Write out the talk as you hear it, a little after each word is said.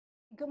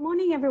Good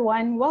morning,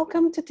 everyone.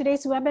 Welcome to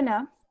today's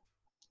webinar.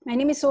 My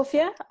name is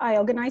Sophia. I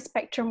organize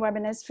Spectrum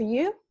webinars for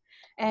you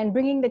and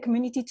bringing the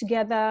community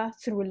together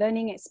through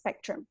learning at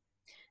Spectrum.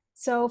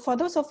 So for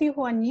those of you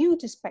who are new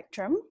to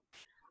Spectrum,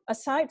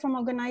 aside from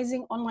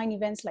organizing online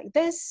events like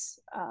this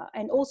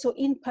and also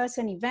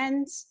in-person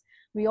events,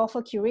 we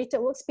offer curated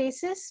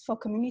workspaces for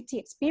community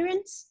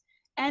experience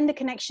and the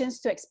connections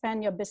to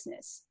expand your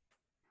business.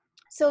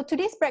 So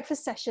today's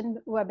breakfast session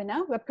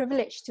webinar, we're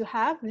privileged to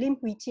have Lim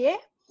Hui Jie,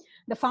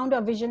 the founder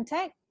of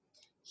VisionTech.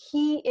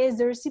 He is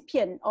the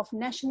recipient of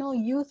National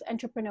Youth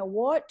Entrepreneur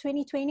Award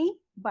 2020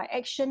 by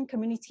Action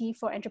Community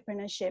for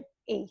Entrepreneurship,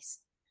 ACE.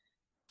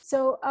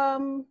 So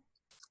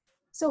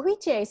Hui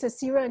Jie is a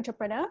serial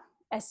entrepreneur.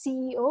 As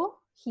CEO,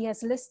 he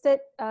has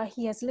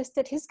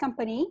listed his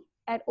company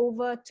at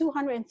over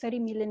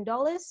 $230 million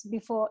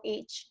before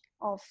age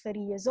of 30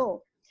 years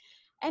old.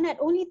 And at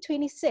only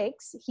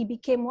 26, he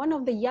became one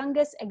of the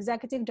youngest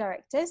executive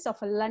directors of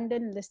a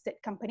London-listed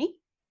company.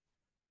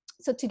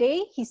 So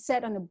today, he's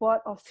sat on the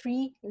board of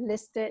 3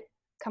 listed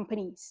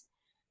companies.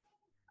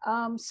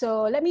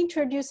 So let me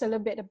introduce a little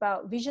bit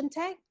about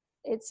VisionTech.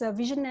 It's a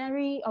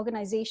visionary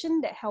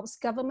organization that helps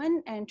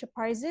government and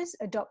enterprises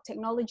adopt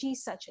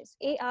technologies such as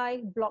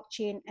AI,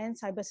 blockchain, and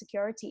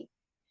cybersecurity.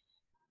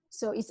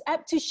 So it's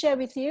apt to share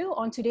with you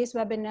on today's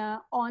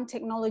webinar on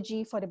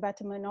technology for the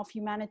betterment of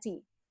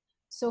humanity.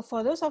 So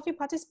for those of you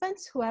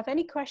participants who have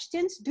any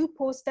questions, do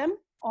post them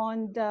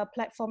on the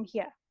platform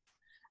here.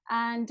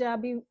 And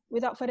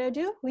without further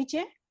ado, Hui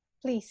Jie,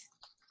 please.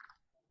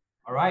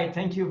 All right,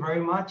 thank you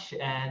very much,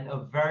 and a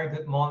very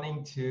good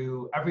morning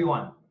to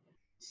everyone.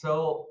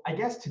 So I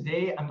guess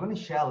today I'm going to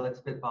share a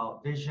little bit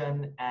about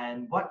vision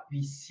and what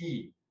we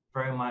see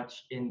very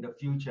much in the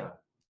future.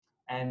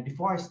 And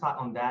before I start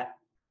on that,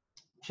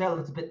 share a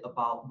little bit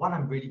about what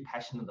I'm really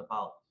passionate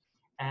about.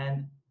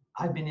 And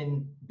I've been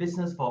in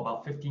business for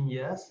about 15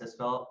 years as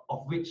well,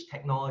 of which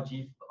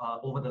technology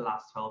over the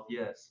last 12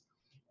 years.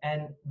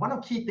 And one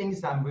of the key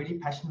things that I'm really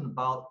passionate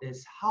about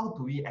is how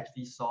do we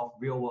actually solve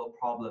real world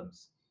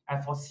problems? I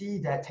foresee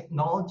that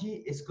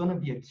technology is going to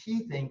be a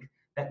key thing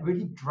that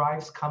really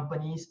drives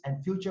companies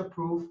and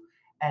future-proof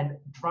and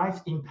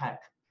drives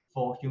impact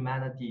for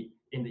humanity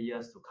in the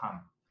years to come.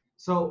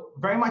 So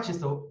very much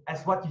as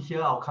what you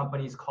hear, our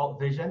company is called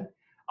Vision.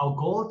 Our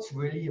goal is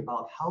really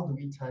about how do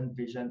we turn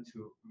vision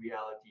to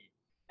reality.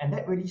 And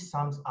that really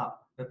sums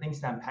up the things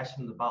that I'm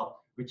passionate about,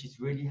 which is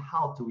really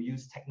how to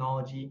use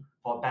technology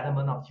for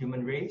betterment of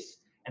human race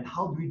and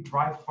how do we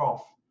drive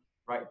forth,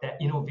 right,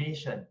 that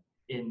innovation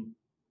in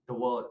the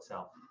world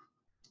itself.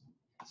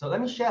 So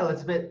let me share a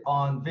little bit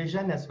on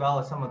vision as well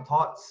as some of the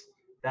thoughts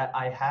that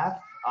I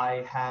have.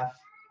 I have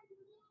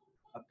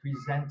a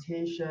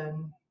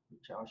presentation,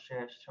 which I'll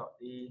share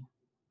shortly.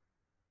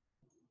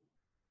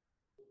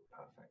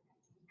 Perfect.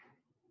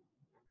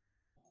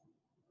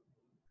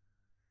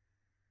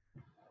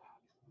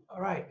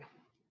 All right.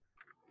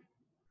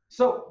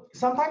 So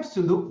sometimes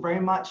to look very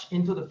much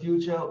into the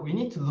future, we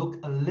need to look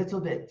a little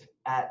bit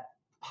at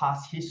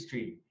past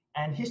history.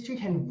 And history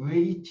can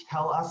really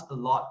tell us a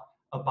lot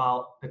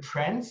about the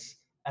trends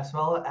as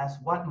well as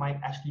what might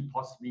actually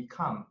possibly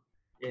come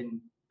in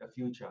the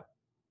future.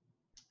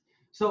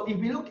 So if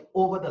we look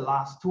over the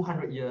last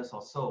 200 years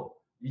or so,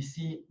 we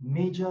see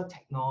major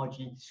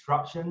technology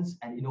disruptions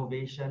and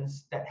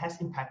innovations that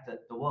has impacted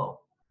the world.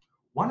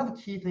 One of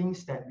the key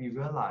things that we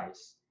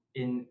realize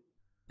in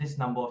this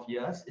number of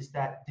years is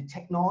that the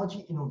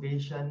technology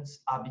innovations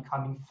are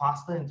becoming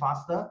faster and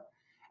faster,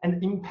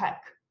 and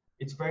impact,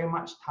 it's very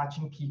much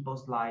touching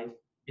people's life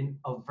in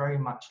a very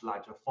much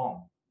larger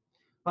form.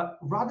 But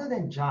rather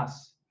than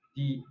just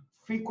the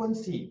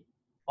frequency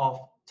of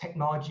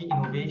technology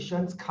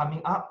innovations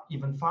coming up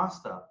even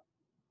faster,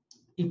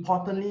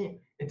 importantly,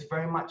 it's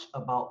very much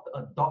about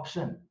the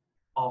adoption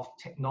of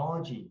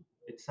technology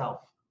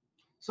itself.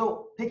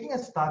 So taking a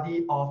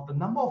study of the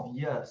number of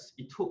years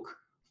it took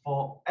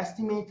for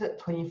estimated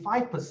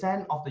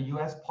 25% of the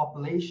US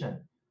population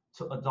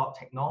to adopt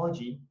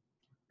technology,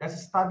 there's a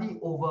study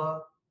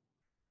over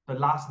the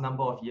last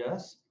number of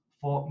years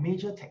for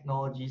major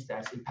technologies that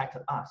has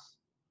impacted us.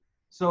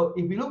 So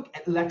if we look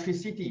at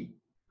electricity,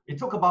 it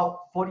took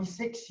about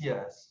 46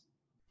 years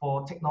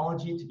for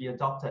technology to be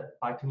adopted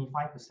by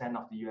 25%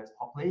 of the US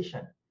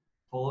population,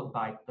 followed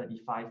by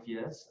 35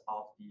 years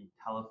of the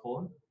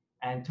telephone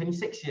and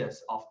 26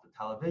 years of the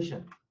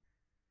television.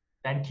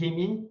 Then came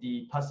in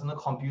the personal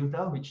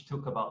computer, which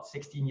took about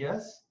 16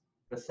 years,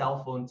 the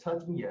cell phone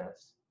 13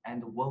 years,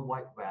 and the World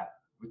Wide Web,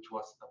 which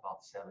was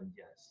about 7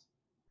 years.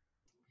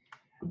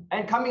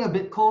 And coming a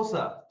bit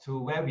closer to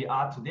where we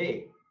are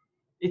today,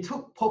 it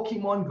took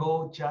Pokemon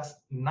Go just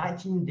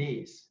 19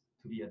 days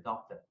to be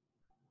adopted.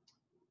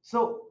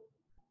 So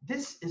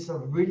this is a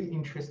really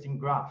interesting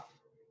graph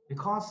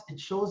because it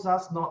shows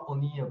us not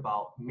only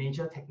about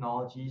major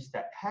technologies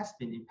that has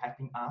been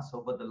impacting us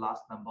over the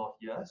last number of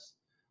years,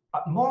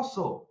 but more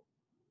so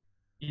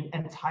in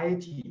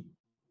entirety,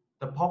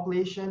 the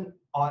population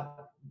or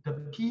the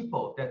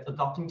people that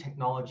adopting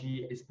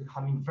technology is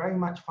becoming very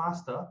much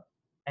faster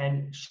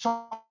and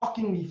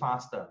shockingly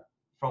faster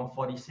from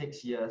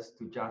 46 years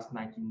to just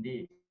 19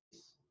 days.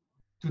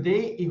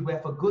 Today, if we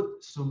have a good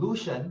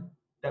solution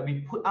that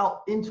we put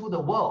out into the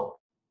world,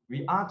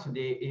 we are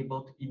today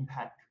able to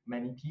impact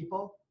many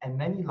people and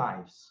many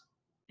lives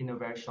in a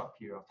very short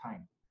period of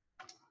time.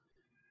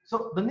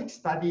 So the next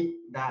study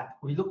that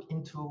we looked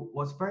into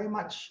was very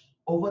much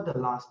over the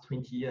last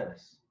 20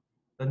 years,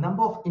 the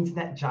number of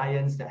internet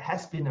giants that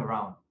has been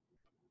around.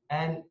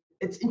 And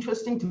it's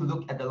interesting to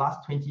look at the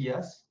last 20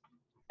 years.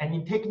 And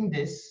in taking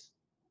this,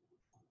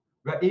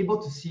 we're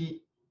able to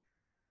see,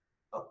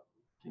 oh,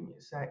 give me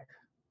a sec.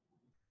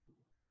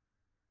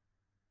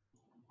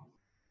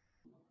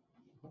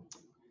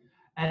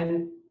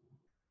 And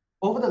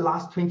over the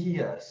last 20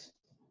 years,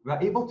 we're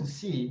able to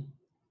see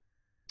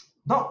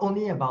not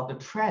only about the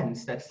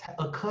trends that's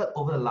occurred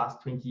over the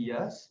last 20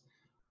 years,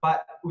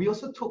 but we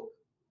also took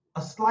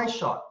a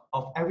slideshot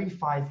of every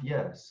 5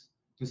 years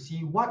to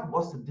see what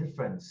was the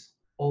difference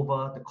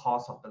over the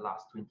course of the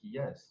last 20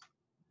 years.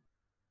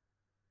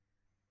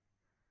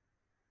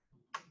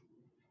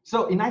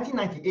 So in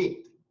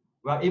 1998,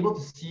 we are able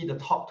to see the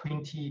top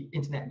 20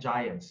 internet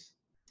giants.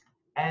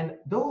 And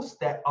those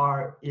that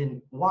are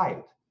in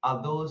white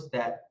are those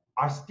that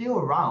are still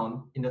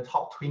around in the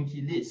top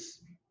 20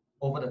 lists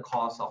over the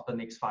course of the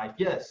next 5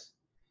 years.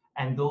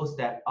 And those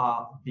that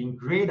are being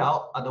grayed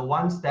out are the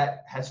ones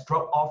that has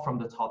dropped off from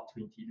the top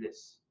 20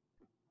 list.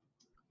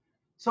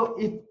 So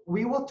if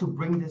we were to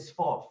bring this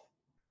forth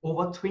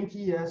over 20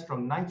 years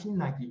from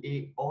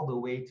 1998 all the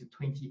way to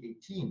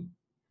 2018,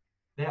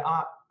 there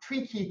are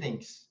 3 key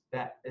things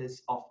that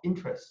is of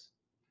interest.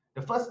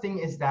 The first thing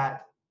is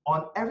that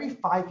on every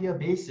 5-year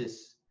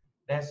basis,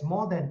 there's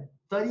more than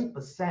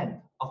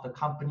 30% of the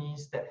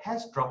companies that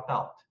has dropped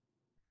out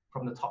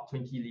from the top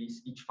 20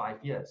 list each 5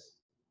 years.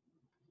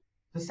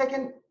 The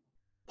second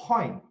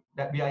point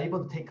that we are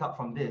able to take up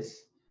from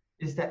this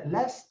is that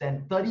less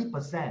than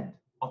 30%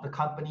 of the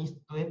companies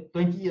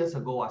 20 years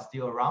ago are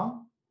still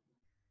around,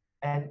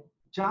 and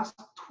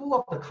just 2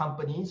 of the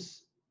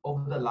companies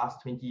over the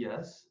last 20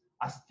 years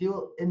are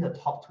still in the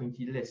top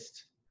 20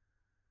 list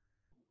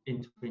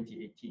in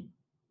 2018.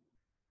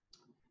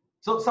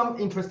 So some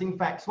interesting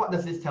facts. What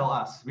does this tell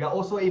us? We are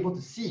also able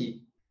to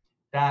see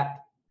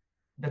that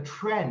the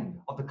trend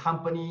of the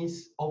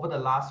companies over the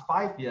last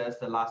 5 years,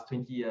 the last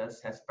 20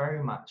 years, has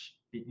very much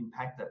been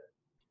impacted.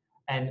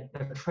 And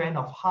the trend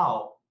of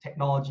how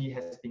technology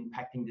has been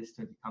impacting these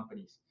 20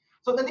 companies.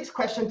 So the next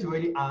question to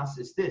really ask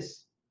is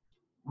this.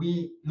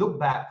 We look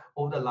back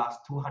over the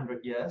last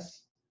 200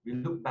 years, we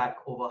look back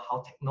over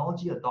how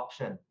technology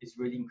adoption is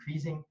really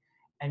increasing,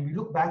 and we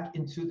look back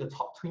into the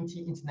top 20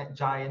 internet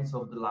giants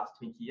over the last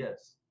 20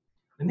 years.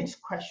 The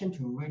next question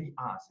to really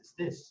ask is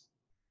this.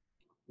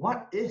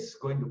 What is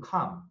going to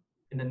come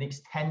in the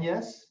next 10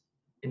 years,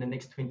 in the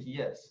next 20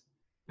 years?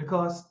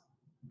 Because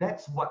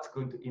that's what's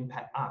going to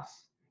impact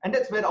us. And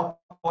that's where the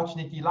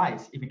opportunity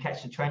lies if we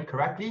catch the trend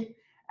correctly.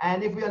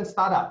 And if we're in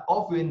startup,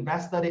 or if we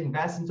invest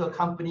into a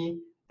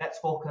company that's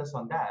focused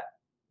on that,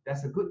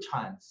 there's a good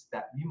chance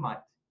that we might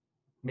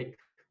make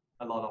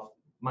a lot of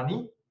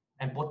money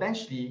and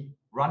potentially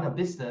run a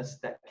business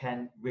that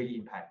can really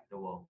impact the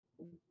world.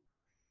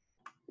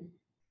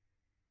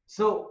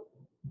 So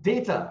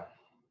data.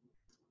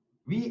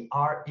 We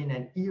are in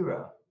an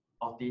era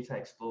of data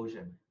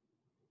explosion.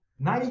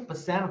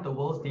 90% of the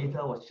world's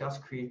data was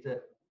just created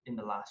in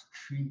the last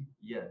 3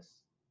 years.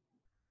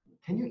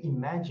 Can you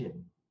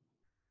imagine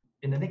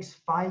in the next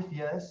 5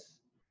 years,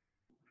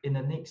 in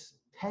the next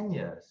 10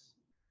 years,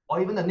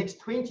 or even the next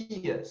 20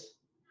 years,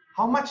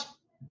 how much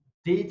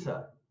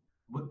data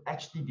would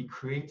actually be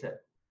created?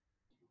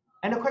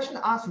 And the question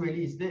asked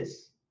really is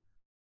this.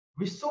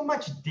 With so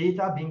much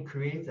data being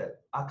created,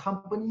 are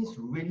companies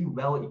really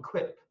well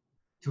equipped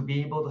to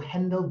be able to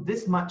handle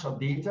this much of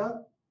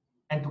data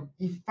and to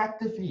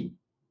effectively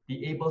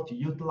be able to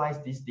utilize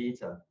this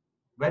data?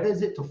 Whether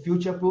is it to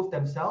future-proof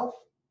themselves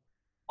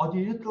or to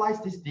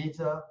utilize this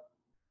data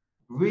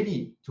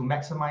really to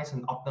maximize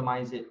and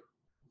optimize it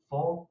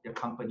for their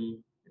company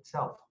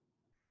itself.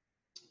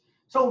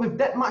 So with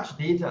that much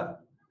data,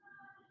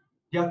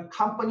 there are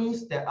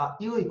companies that are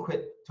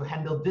ill-equipped to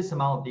handle this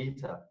amount of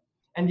data.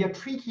 And there are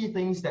 3 key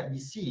things that we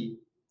see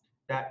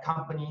that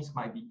companies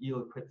might be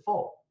ill-equipped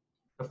for.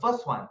 The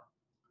first one,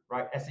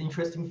 right, as an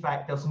interesting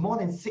fact, there's more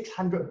than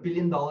 $600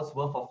 billion worth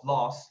of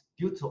loss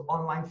due to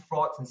online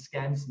frauds and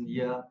scams in the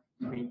year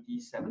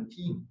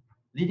 2017,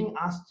 leading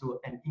us to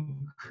an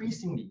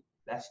increasingly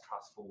less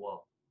trustful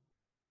world.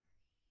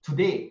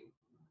 Today,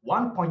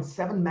 1.7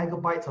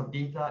 megabytes of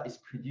data is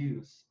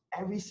produced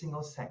every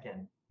single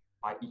second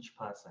by each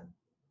person.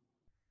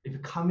 It's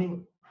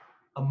becoming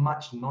a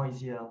much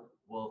noisier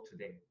world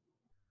today.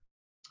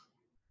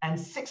 And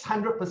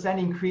 600%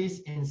 increase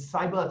in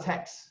cyber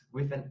attacks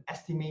with an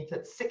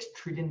estimated $6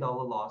 trillion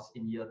loss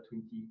in year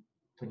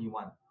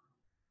 2021.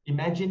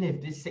 Imagine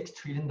if this $6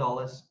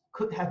 trillion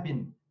could have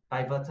been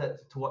diverted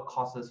toward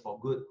causes for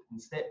good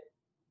instead.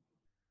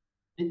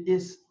 It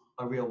is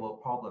a real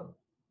world problem.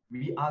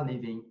 We are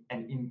living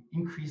an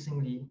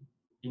increasingly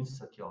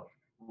insecure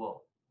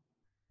world.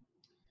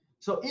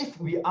 So if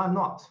we are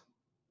not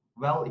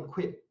well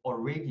equipped or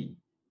ready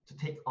to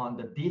take on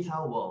the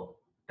data world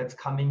that's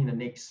coming in the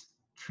next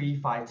 3,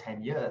 5,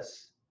 10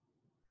 years?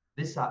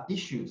 These are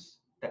issues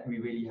that we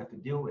really have to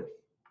deal with.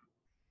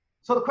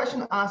 So the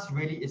question asked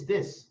really is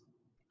this: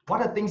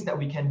 what are things that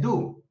we can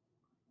do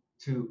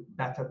to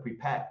better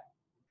prepare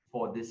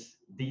for this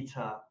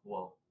data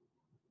world?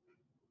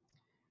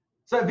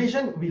 So at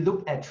Vision, we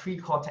look at 3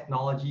 core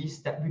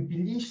technologies that we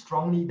believe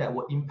strongly that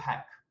will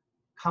impact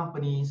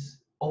companies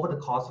over the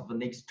course of the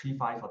next 3,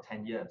 5, or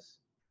 10 years.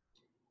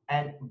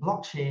 And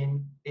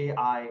blockchain,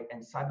 AI,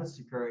 and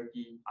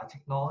cybersecurity are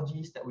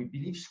technologies that we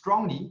believe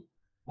strongly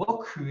will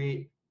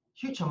create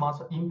huge amounts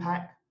of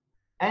impact,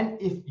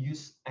 and if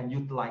used and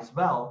utilized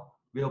well,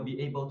 we'll be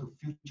able to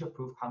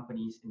future-proof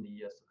companies in the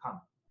years to come.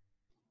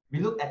 We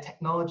look at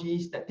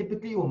technologies that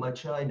typically will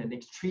mature in the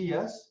next 3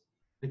 years,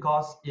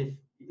 because if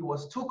it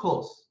was too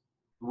close,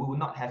 we would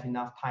not have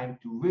enough time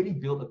to really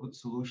build a good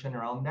solution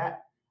around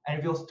that. And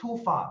if it was too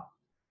far,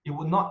 it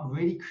would not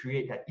really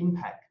create that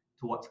impact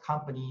towards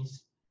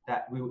companies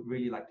that we would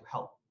really like to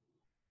help.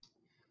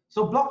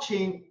 So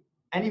blockchain,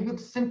 and if you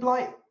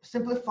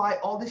simplify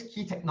all these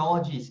key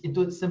technologies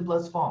into its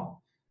simplest form,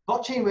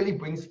 blockchain really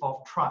brings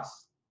forth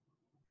trust.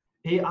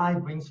 AI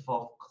brings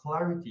forth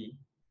clarity,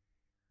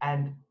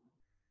 and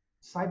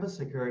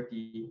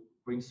cybersecurity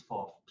brings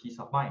forth peace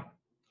of mind.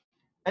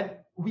 And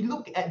we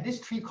look at these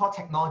 3 core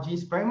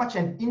technologies very much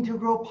an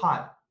integral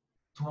part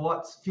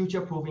towards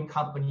future-proofing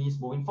companies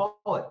moving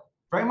forward.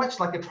 Very much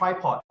like a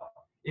tripod.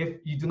 If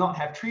you do not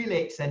have 3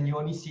 legs and you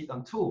only sit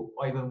on 2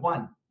 or even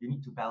 1, you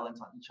need to balance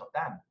on each of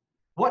them.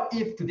 What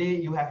if today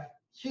you have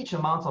huge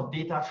amounts of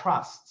data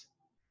trust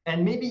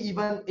and maybe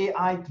even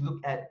AI to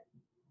look at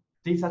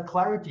data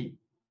clarity?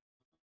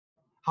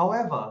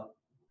 However,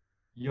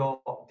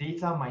 your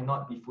data might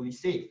not be fully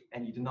safe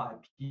and you do not have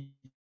peace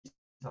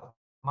of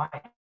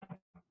mind.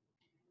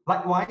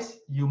 Likewise,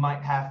 you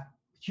might have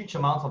huge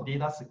amounts of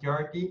data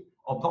security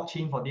or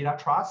blockchain for data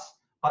trust,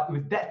 but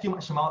with that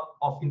huge amount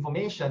of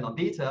information or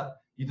data,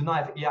 you do not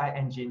have AI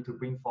engine to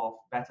bring forth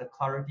better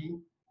clarity,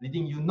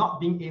 leading you not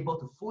being able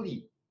to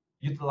fully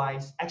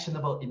utilize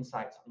actionable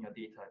insights on your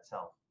data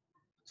itself.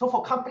 So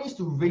for companies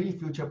to really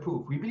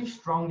future-proof, we believe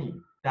strongly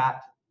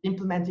that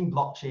implementing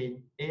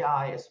blockchain,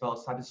 AI, as well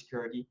as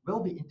cybersecurity will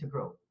be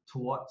integral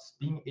towards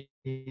being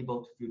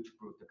able to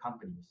future-proof the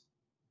companies,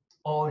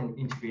 all in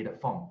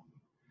integrated form.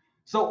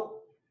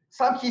 So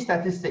some key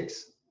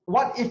statistics.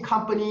 What if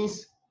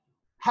companies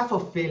have a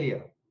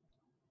failure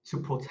to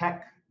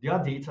protect their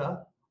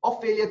data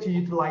or failure to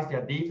utilize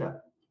their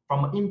data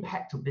from an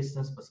impact to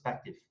business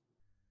perspective?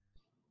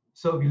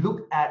 So we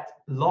look at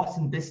loss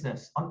in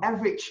business. On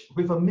average,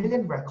 with 1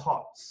 million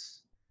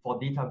records for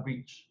data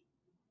breach,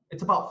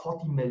 it's about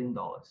 $40 million.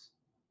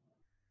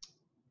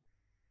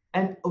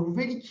 And a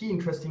really key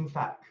interesting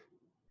fact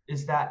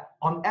is that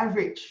on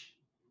average,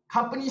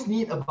 companies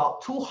need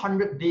about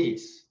 200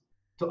 days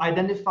to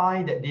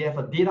identify that they have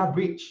a data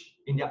breach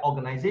in their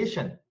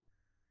organization,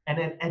 and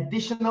an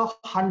additional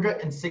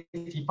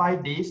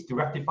 165 days to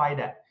rectify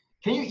that.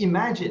 Can you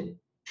imagine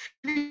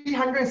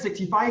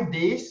 365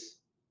 days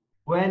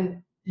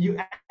when you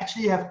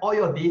actually have all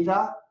your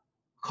data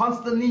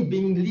constantly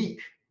being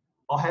leaked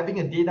or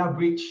having a data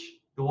breach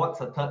towards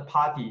a third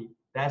party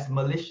that has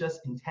malicious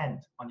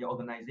intent on your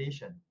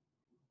organization?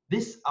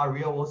 These are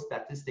real world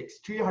statistics,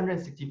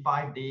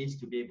 365 days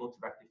to be able to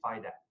rectify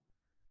that.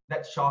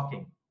 That's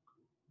shocking.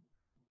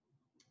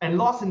 And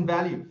loss in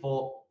value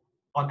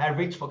on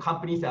average for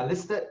companies that are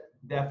listed,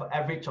 they have an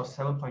average of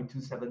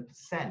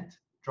 7.27%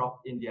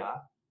 drop in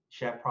their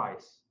share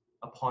price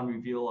upon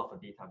reveal of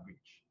a data breach.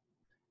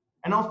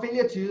 And on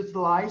failure to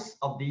utilize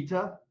of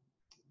data,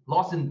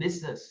 loss in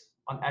business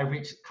on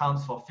average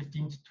accounts for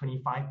 15 to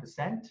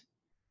 25%,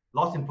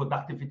 loss in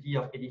productivity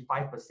of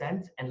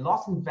 85%, and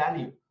loss in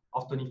value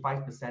of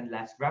 25%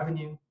 less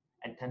revenue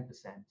and 10%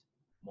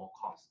 more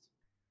cost.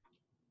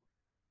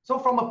 So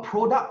from a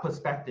product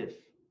perspective,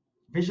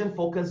 Vision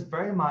focused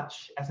very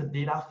much as a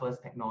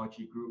data-first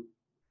technology group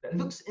that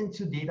looks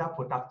into data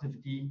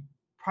productivity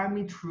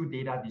primarily through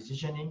data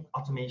decisioning,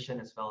 automation,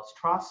 as well as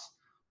trust,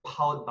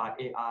 powered by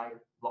AI,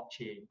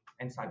 blockchain,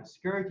 and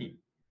cybersecurity.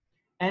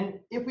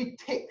 And if we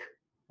take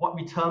what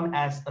we term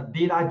as a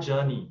data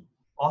journey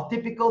or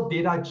typical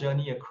data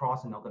journey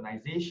across an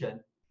organization,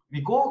 we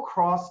go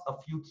across a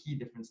few key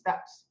different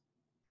steps.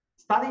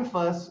 Starting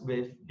first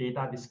with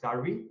data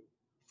discovery,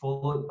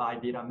 followed by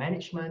data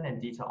management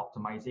and data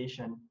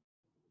optimization,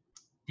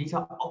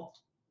 data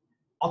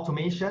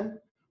automation,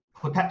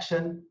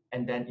 protection,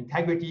 and then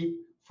integrity,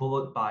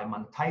 followed by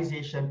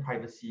monetization,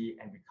 privacy,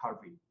 and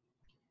recovery.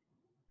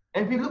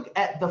 And we look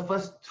at the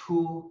first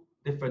 2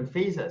 different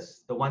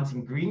phases. The ones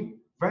in green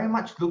very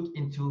much look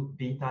into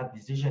data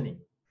decisioning.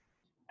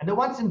 And the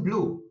ones in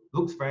blue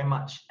looks very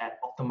much at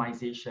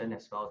optimization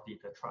as well as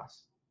data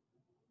trust.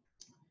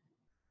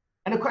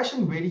 And the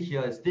question really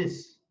here is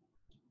this: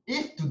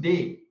 if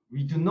today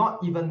we do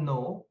not even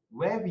know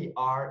where we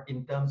are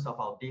in terms of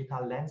our data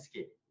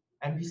landscape,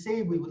 and we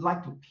say we would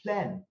like to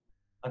plan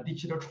a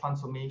digital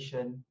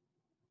transformation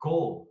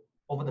goal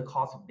over the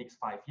course of the next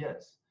 5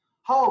 years,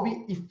 How are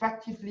we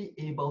effectively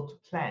able to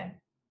plan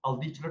our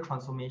digital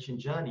transformation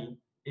journey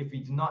if we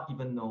do not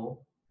even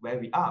know where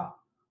we are?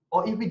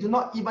 Or if we do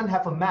not even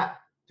have a map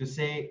to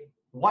say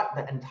what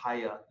the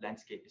entire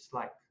landscape is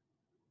like?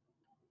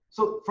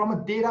 So from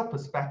a data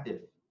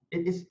perspective,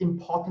 it is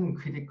important and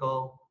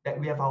critical that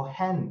we have our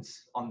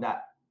hands on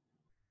that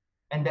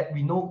and that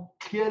we know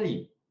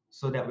clearly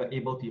so that we're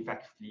able to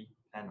effectively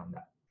plan on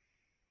that.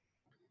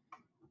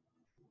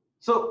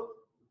 So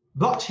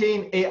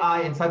blockchain,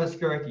 AI, and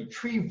cybersecurity,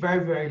 three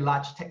very, very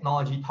large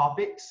technology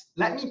topics.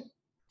 Let me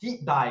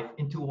deep dive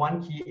into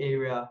one key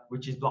area,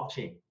 which is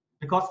blockchain.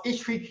 Because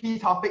each three key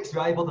topics,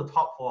 we're able to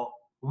talk for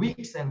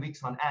weeks and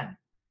weeks on end.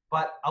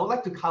 But I would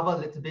like to cover a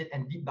little bit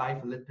and deep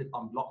dive a little bit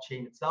on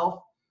blockchain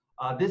itself.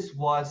 This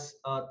was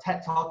a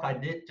TED Talk I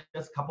did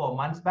just a couple of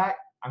months back.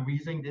 I'm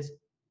using this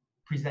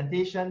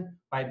presentation,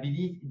 but I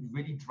believe it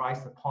really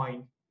drives the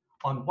point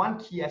on one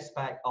key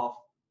aspect of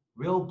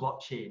will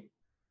blockchain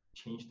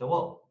change the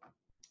world.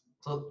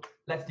 So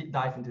let's deep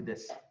dive into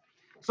this.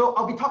 So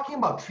I'll be talking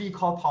about three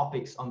core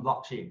topics on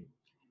blockchain.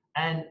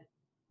 And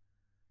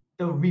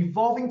the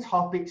revolving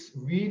topics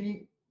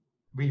really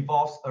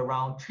revolves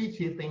around three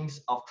key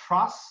things of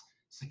trust,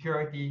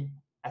 security,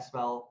 as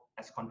well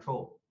as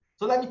control.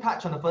 So let me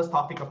touch on the first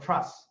topic of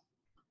trust.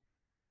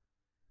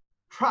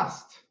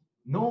 Trust.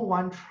 No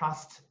one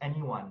trusts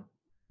anyone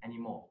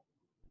anymore.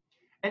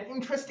 An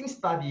interesting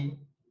study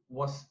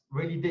was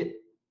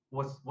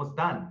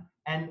done.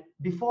 And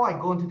before I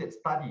go into that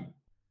study,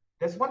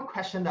 there's one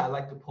question that I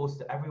like to pose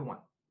to everyone.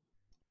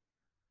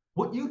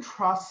 Would you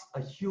trust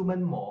a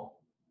human more,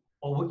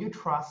 or would you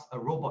trust a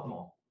robot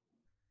more?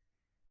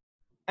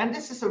 And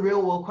this is a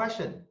real world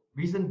question.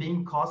 Reason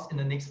being because in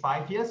the next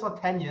 5 years or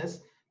 10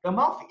 years, the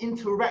amount of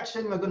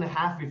interaction we're going to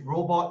have with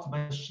robots,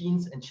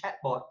 machines, and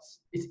chatbots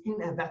is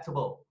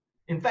inevitable.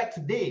 In fact,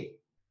 today,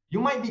 you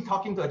might be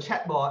talking to a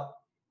chatbot,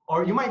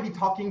 or you might be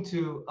talking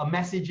to a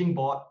messaging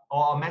bot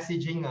or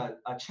messaging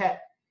a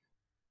chat,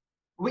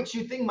 which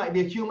you think might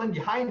be a human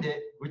behind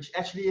it, which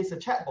actually is a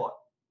chatbot.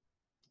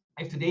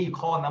 If today you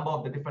call a number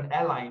of the different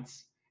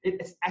airlines,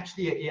 it's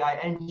actually an AI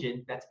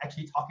engine that's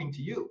actually talking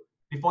to you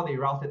before they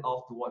route it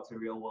off towards a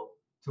real world,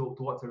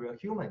 towards a real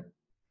human.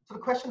 So the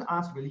question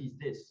asked really is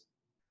this: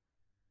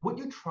 would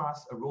you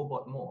trust a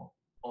robot more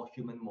or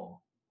human more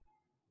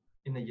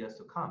in the years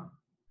to come?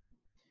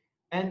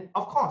 And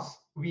of course,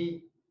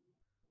 we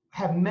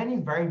have many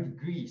varying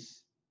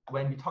degrees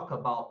when we talk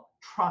about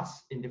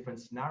trust in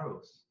different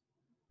scenarios.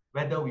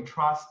 Whether we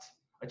trust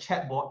a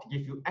chatbot to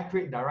give you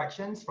accurate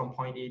directions from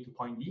point A to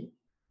point B,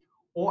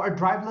 or a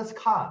driverless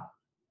car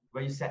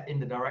where you set in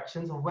the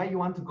directions of where you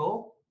want to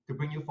go to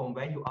bring you from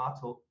where you are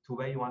to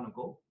where you want to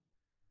go,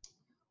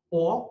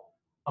 or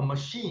a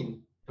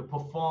machine to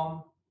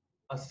perform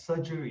a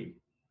surgery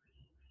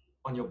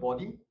on your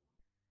body,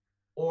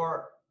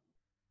 or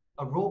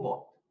a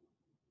robot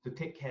to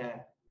take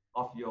care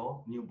of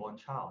your newborn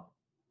child.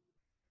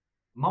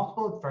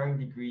 Multiple varying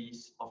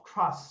degrees of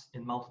trust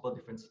in multiple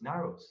different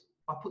scenarios.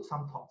 I'll put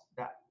some thoughts to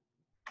that.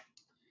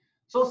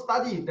 So a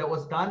study that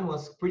was done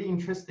was pretty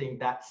interesting,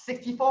 that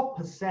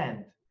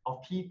 64%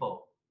 of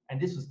people, and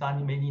this was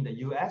done mainly in the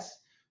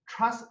US,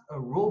 trust a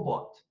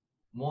robot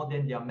more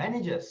than their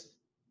managers.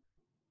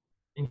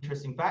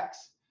 Interesting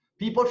facts.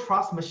 People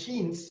trust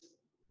machines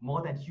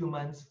more than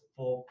humans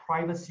for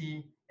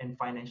privacy and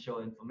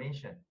financial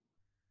information.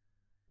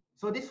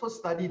 So this was a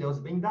study that was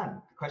being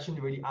done. The question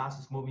you really asked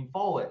is, moving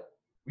forward,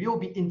 we will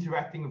be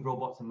interacting with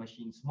robots and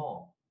machines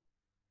more.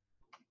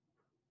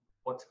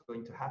 What's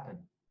going to happen?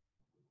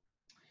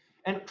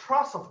 And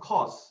trust, of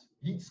course,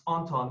 leads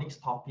on to our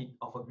next topic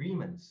of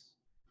agreements.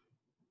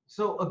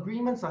 So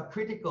agreements are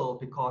critical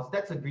because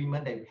that's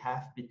agreement that we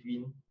have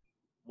between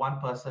one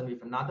person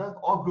with another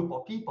or group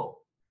of people.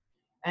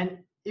 And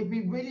if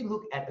we really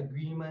look at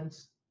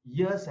agreements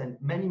years and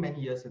many, many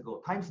years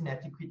ago, times in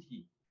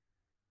antiquity,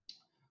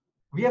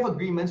 we have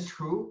agreements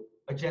through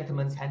a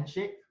gentleman's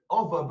handshake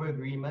or verbal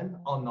agreement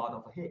or nod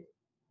of a head.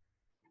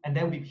 And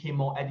then we became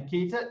more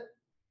educated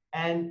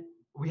and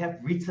we have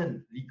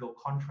written legal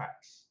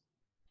contracts.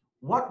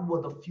 What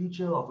will the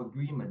future of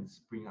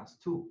agreements bring us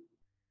to?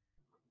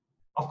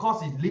 Of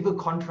course, if legal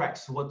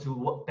contracts were to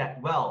work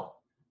that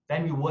well,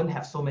 then we won't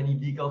have so many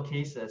legal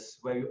cases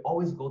where we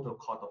always go to a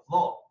court of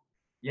law.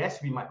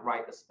 Yes, we might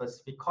write a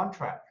specific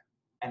contract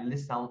and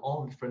list down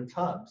all different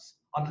terms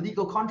on the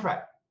legal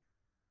contract,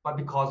 but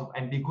because of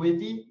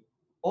ambiguity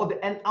or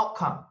the end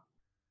outcome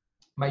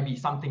might be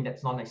something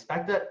that's not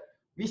expected,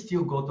 we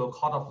still go to a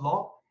court of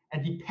law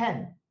and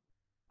depend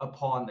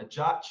upon a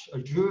judge, a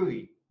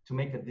jury, to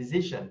make a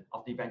decision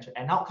of the eventual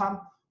end outcome,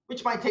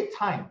 which might take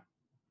time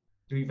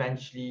to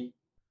eventually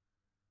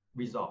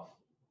resolve.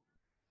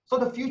 So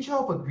the future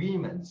of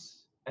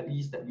agreements, at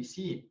least that we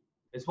see it,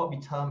 is what we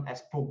term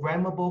as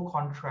programmable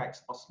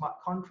contracts or smart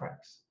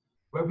contracts,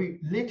 where we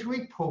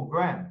literally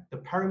program the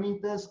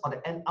parameters or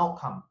the end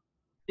outcome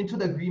into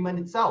the agreement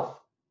itself.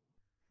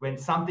 When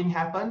something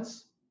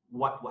happens,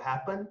 what will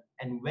happen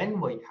and when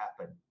will it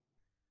happen?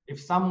 If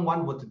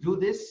someone were to do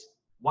this,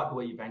 what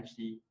will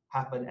eventually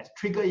happen as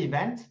trigger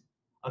event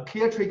a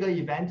clear trigger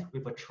event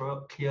with a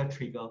clear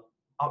trigger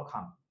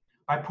outcome.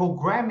 By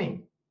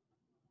programming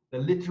the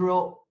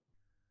literal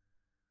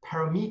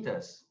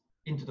parameters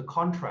into the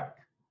contract.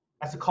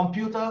 As a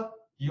computer,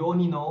 you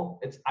only know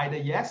it's either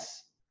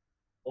yes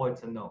or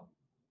it's a no.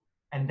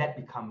 And that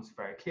becomes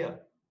very clear.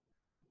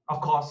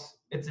 Of course,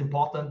 it's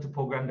important to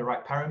program the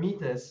right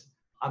parameters,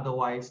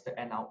 otherwise the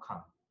end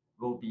outcome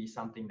will be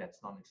something that's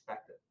not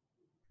expected.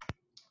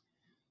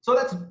 So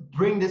let's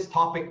bring this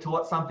topic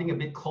towards something a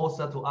bit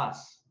closer to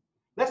us.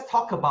 Let's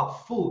talk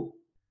about food,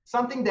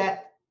 something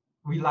that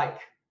we like,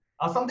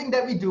 or something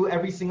that we do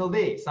every single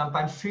day,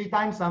 sometimes 3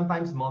 times,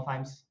 sometimes more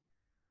times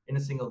in a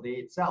single day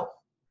itself.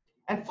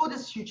 And food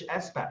is a huge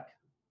aspect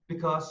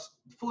because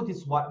food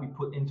is what we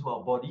put into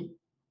our body.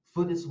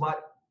 Food is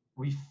what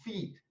we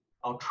feed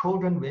our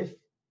children with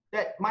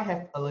that might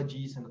have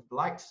allergies and the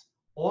likes,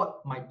 or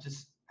might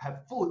just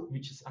have food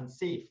which is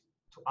unsafe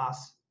to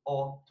us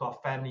or to our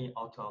family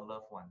or to our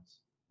loved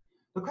ones.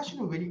 The question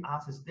we really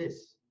ask is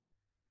this: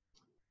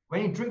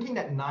 when you're drinking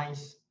that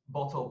nice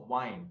bottle of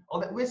wine or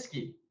that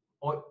whiskey,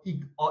 or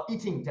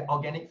eating the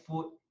organic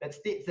food that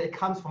states that it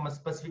comes from a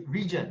specific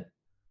region,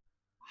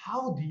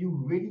 how do you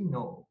really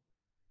know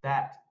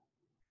that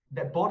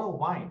that bottle of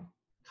wine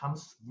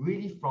comes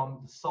really from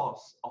the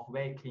source of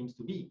where it claims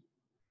to be?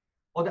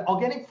 Or the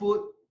organic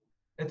food,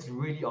 it's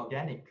really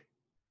organic.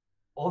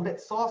 Or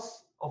that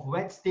source of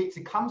where it states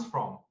it comes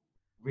from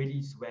really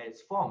is where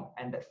it's from,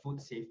 and that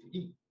food's safe to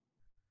eat.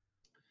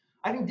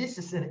 I think this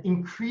is an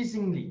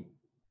increasingly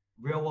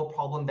real world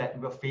problem that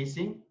we're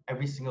facing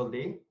every single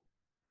day,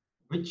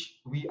 which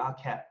we are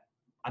kept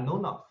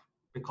unknown of,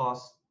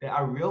 because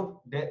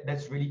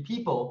there's really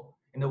people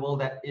in the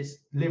world that is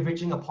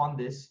leveraging upon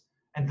this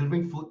and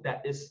delivering food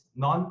that is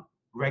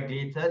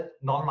non-regulated,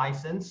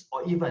 non-licensed,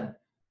 or even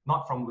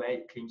not from where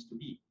it claims to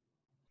be.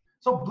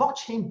 So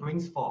blockchain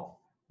brings forth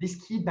this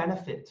key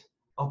benefit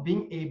of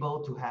being able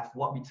to have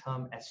what we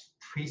term as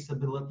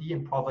traceability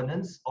and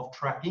provenance of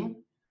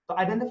tracking to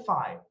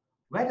identify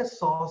where the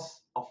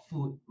source of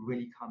food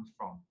really comes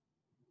from.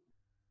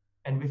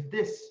 And with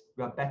this,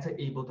 we are better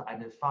able to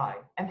identify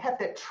and have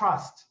that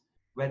trust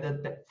whether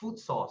that food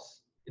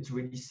source is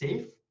really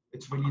safe,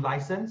 it's really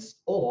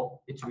licensed, or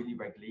it's really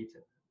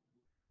regulated.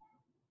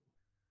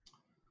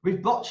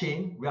 With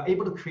blockchain, we are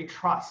able to create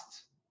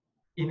trust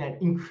in an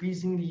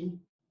increasingly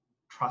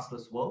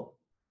trustless world.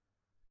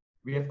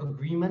 We have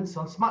agreements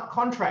on smart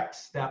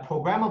contracts that are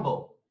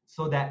programmable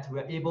so that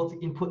we're able to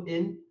input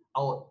in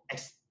our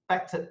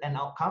expected end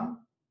outcome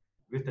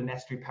with the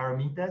necessary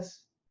parameters.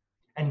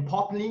 And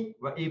importantly,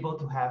 we're able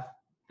to have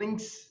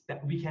things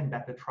that we can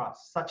better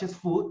trust, such as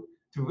food,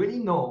 to really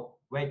know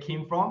where it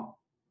came from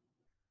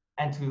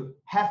and to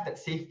have that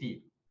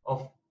safety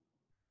of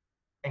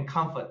and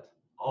comfort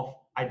of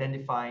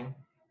identifying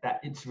that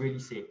it's really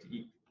safe to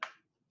eat.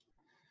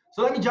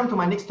 So let me jump to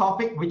my next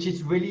topic, which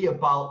is really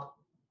about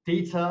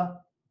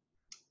data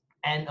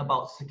and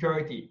about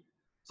security.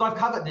 So I've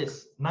covered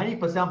this.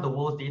 90% of the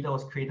world's data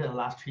was created in the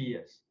last 3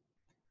 years.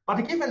 But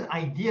to give an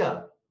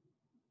idea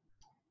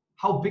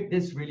how big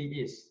this really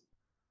is,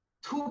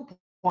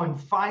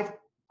 2.5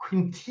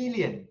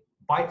 quintillion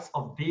bytes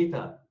of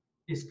data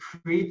is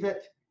created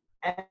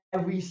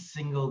every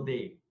single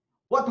day.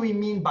 What do we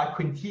mean by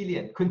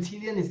quintillion?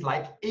 Quintillion is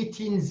like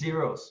 18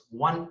 zeros,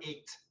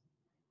 1/8.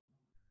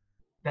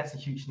 That's a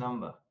huge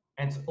number,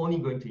 and it's only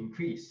going to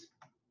increase.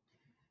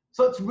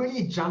 So it's really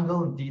a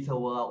jungle and data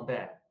world out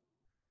there.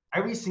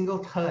 Every single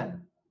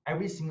turn,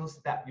 every single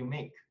step you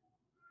make,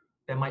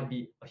 there might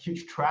be a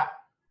huge trap,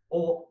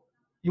 or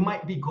you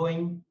might be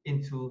going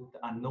into the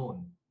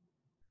unknown.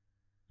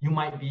 You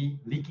might be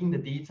leaking the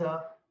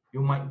data.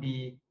 You might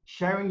be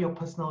sharing your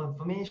personal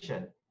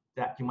information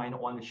that you might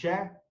not want to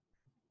share.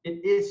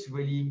 It is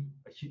really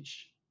a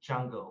huge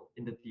jungle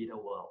in the data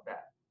world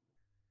there.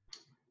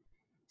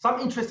 Some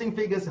interesting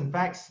figures and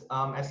facts,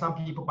 as some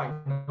people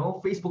might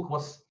know,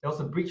 there was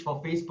a breach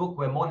for Facebook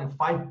where more than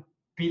 $5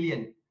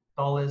 billion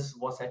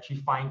was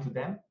actually fined to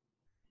them.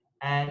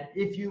 And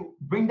if you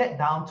bring that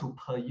down to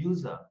per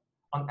user,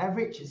 on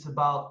average, it's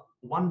about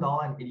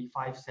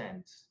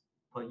 $1.85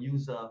 per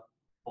user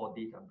for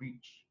data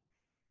breach.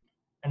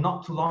 And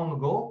not too long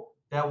ago,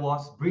 there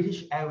was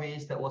British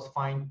Airways that was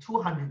fined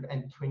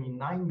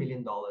 $229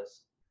 million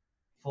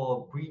for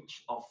a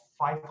breach of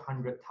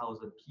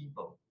 500,000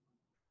 people.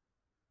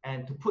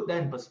 And to put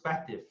that in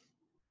perspective,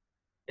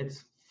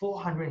 it's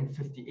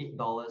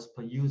 $458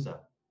 per user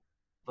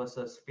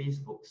versus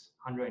Facebook's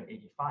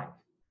 $185.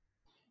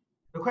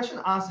 The question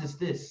asked is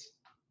this: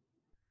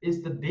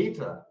 is the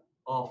data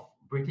of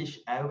British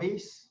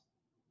Airways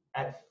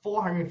at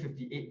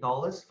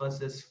 $458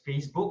 versus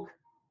Facebook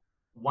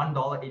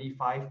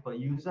 $1.85 per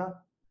user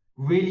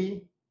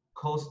really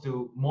close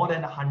to more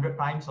than 100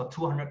 times or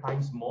 200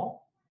 times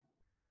more?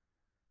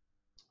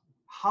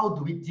 How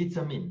do we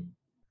determine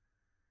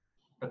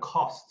the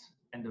cost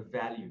and the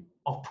value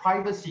of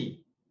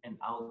privacy and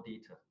our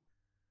data?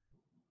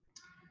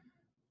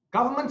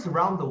 Governments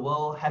around the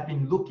world have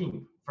been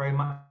looking very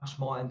much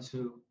more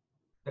into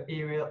the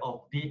area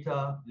of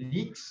data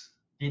leaks,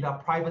 data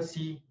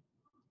privacy,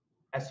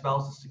 as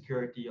well as the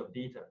security of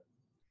data.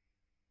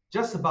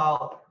 Just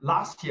about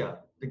last year,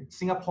 the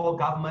Singapore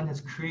government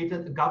has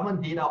created the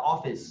Government Data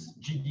Office,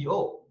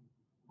 GDO,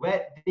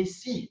 where they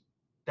see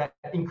that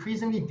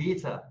increasingly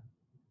data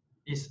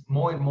is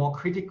more and more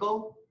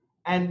critical,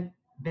 and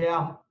there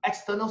are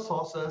external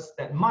sources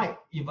that might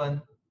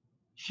even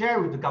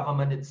share with the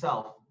government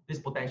itself this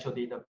potential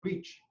data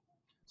breach.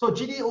 So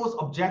GDO's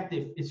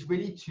objective is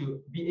really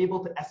to be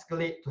able to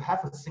escalate, to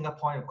have a single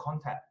point of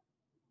contact,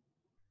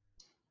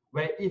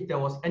 where if there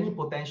was any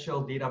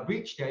potential data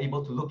breach, they're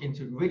able to look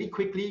into it really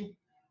quickly.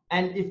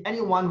 And if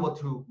anyone were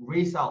to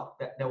raise out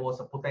that there was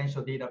a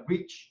potential data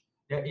breach,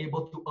 they're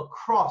able to,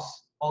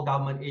 across all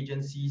government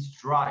agencies,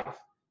 drive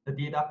the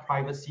data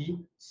privacy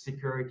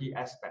security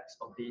aspects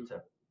of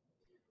data.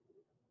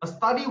 A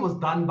study was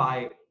done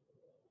by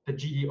the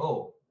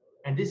GDO,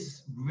 and this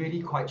is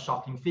really quite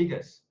shocking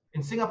figures.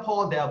 In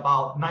Singapore, there are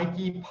about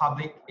 90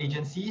 public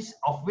agencies,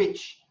 of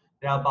which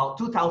there are about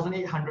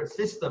 2,800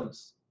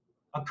 systems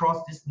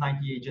across these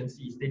 90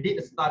 agencies. They did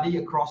a study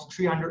across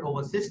 300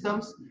 over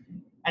systems,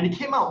 and it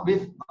came out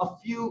with a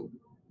few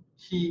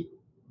key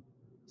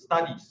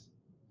studies.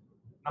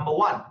 Number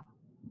one,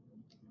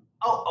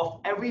 out of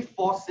every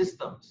 4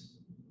 systems,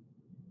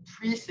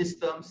 3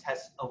 systems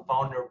has a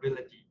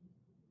vulnerability.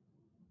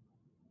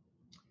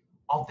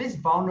 Of these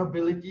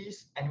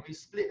vulnerabilities, and we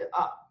split it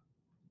up,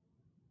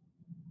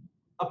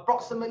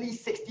 approximately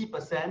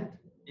 60%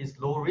 is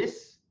low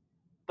risk,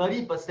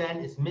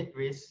 30% is mid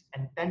risk,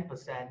 and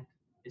 10%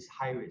 is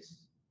high risk.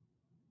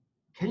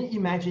 Can you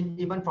imagine,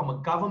 even from a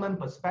government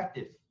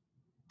perspective,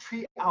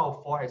 3 out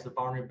of 4 has a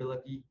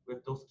vulnerability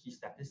with those key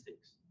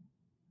statistics?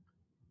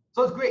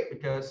 So it's great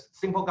because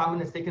Singapore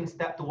government has taken a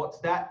step towards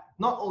that,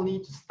 not only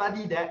to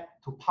study that,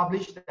 to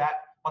publish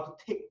that, but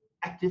to take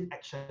active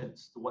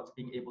actions towards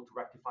being able to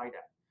rectify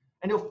that.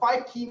 And there were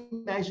 5 key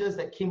measures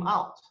that came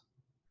out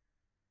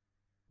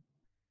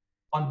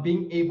on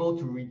being able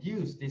to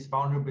reduce these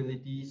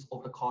vulnerabilities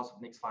over the course of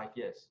the next 5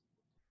 years.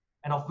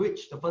 And of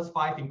which the first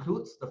 5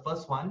 includes the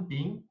first one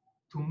being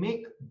to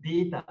make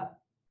data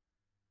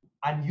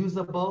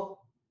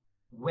unusable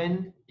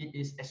when it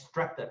is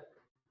extracted.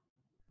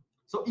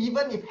 So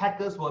even if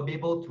hackers were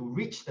able to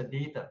reach the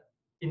data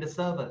in the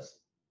servers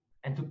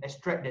and to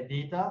extract that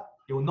data,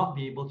 they will not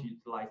be able to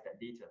utilize that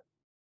data.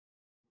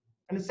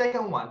 And the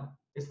second one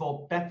is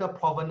for better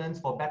provenance,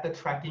 for better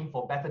tracking,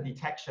 for better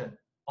detection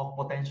of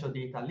potential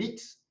data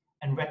leaks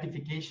and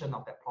rectification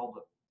of that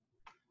problem.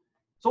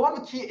 So one of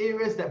the key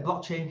areas that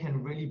blockchain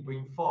can really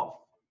bring forth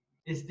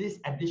is this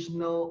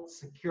additional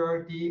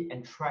security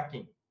and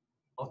tracking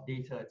of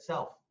data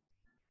itself.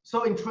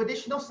 So in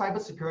traditional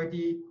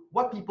cybersecurity,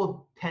 what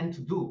people tend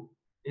to do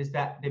is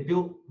that they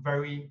build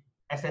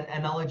as an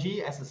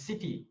analogy, as a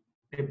city,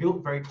 they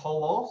build very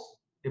tall walls,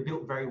 they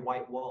build very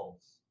wide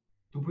walls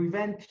to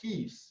prevent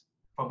thieves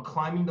from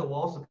climbing the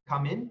walls to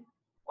come in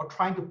or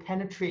trying to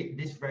penetrate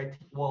these very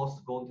thick walls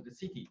to go into the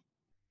city.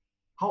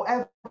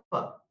 However,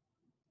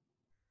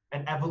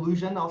 an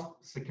evolution of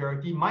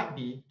security might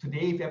be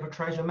today if you have a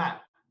treasure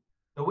map.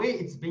 The way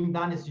it's being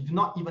done is you do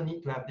not even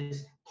need to have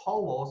these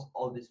tall walls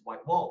or this wide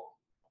wall.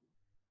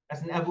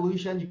 As an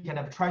evolution, you can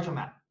have a treasure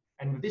map.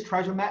 And with this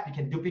treasure map, you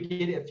can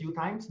duplicate it a few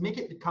times, make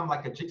it become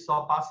like a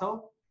jigsaw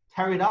puzzle,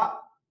 tear it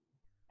up,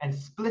 and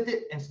split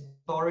it and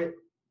store it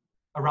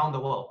around the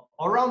world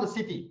or around the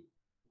city,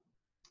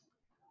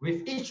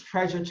 with each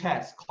treasure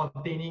chest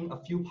containing a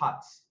few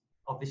parts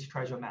of this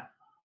treasure map.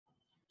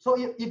 So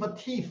if a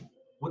thief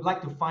would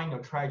like to find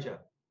your treasure,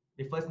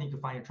 they first need to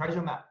find a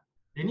treasure map.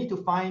 They need to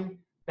find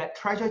that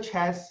treasure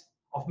chest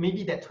of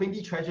maybe that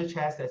 20 treasure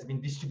chests that's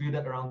been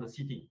distributed around the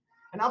city.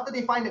 And after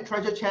they find that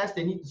treasure chest,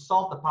 they need to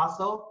solve the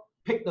puzzle,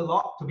 pick the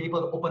lock to be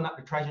able to open up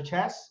the treasure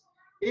chest.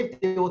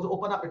 If they were to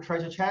open up the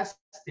treasure chest,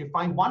 they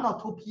find 1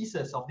 or 2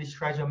 pieces of this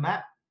treasure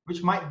map,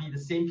 which might be the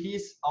same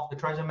piece of the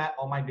treasure map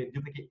or might be a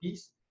duplicate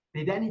piece.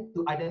 They then need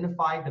to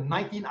identify the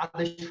 19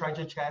 other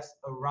treasure chests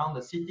around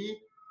the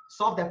city,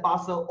 solve that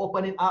puzzle,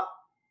 open it up,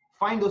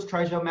 find those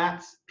treasure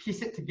maps,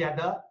 piece it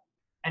together,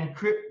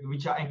 encrypt,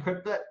 which are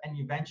encrypted, and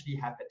eventually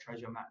have that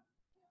treasure map.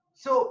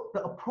 So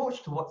the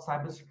approach towards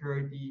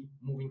cybersecurity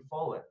moving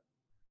forward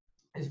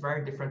is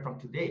very different from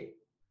today.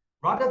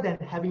 Rather than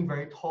having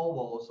very tall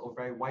walls or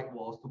very wide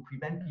walls to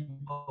prevent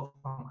people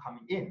from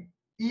coming in,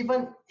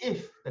 even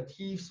if the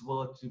thieves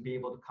were to be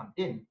able to come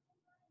in,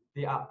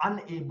 they are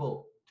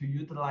unable to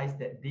utilize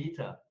that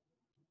data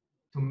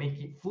to make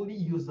it fully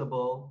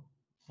usable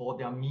for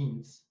their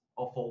means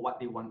or for what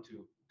they want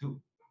to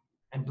do.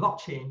 And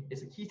blockchain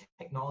is a key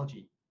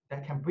technology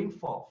that can bring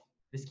forth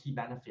this key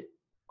benefit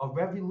of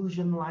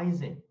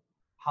revolutionizing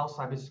how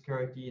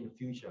cybersecurity in the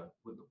future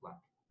would look like.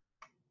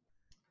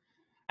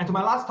 And to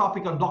my last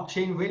topic on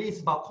blockchain, really is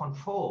about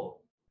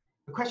control.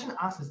 The question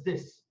asked is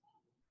this: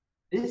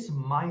 is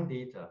my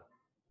data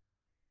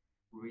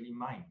really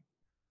mine?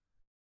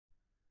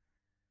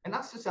 And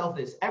ask yourself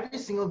this: every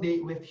single day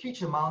we have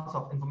huge amounts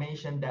of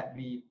information that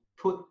we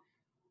put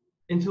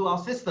into our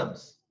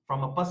systems,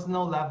 from a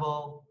personal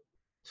level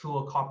to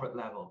a corporate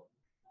level.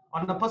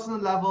 On a personal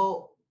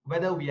level,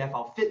 whether we have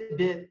our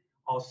Fitbit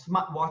our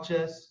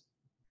smartwatches,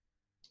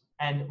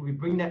 and we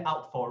bring that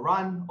out for a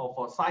run or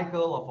for a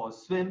cycle or for a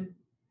swim.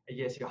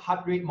 Yes, your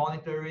heart rate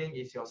monitoring,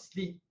 is your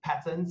sleep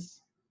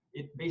patterns.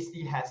 It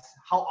basically has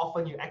how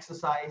often you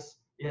exercise.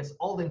 It has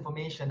all the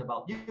information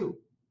about you.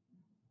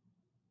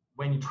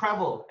 When you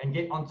travel and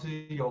get onto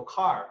your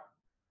car,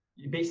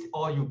 you basically,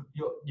 or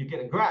you get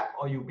a Grab,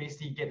 or you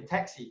basically get a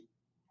taxi,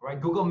 right?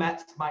 Google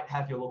Maps might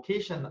have your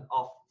location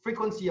of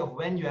frequency of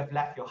when you have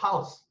left your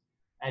house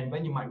and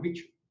when you might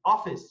reach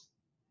office.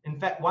 In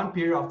fact, one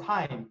period of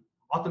time,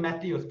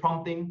 automatically it was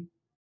prompting,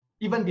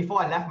 even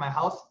before I left my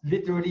house,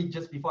 literally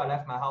just before I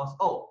left my house,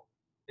 oh,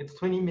 it's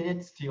 20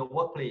 minutes to your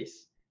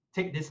workplace.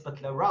 Take this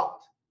particular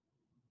route,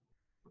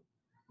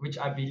 which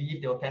I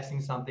believe they were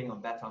testing something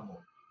on beta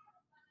mode.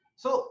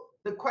 So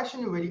the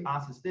question you really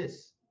ask is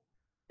this: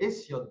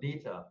 is your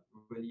data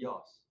really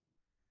yours?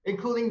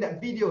 Including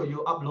that video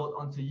you upload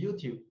onto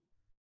YouTube,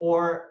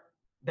 or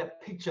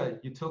that picture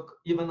you took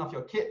even of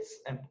your kids,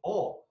 and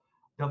or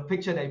the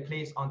picture that you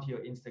place onto your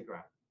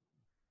Instagram.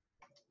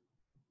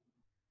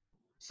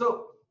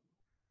 So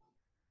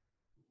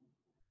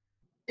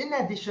in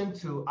addition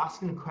to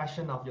asking the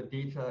question of your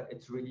data,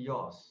 it's really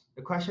yours,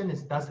 the question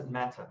is, does it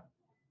matter?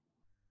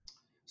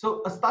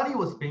 So a study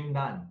was being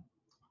done,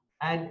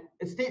 and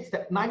it states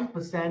that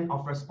 90%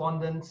 of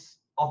respondents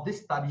of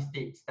this study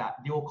states that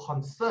they were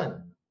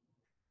concerned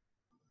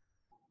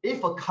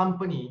if a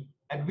company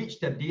at which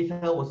the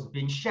data was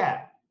being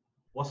shared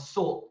was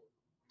sold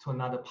to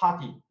another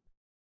party.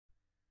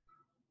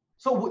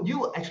 So would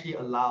you actually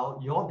allow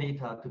your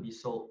data to be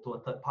sold to a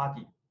third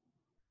party?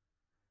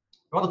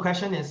 Well, the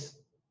question is,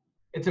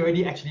 it's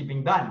already actually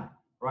being done,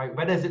 right?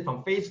 Whether is it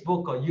from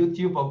Facebook or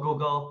YouTube or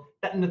Google,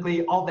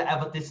 technically all the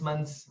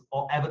advertisements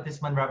or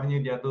advertisement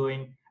revenue they're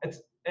doing,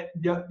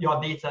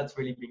 your data is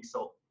really being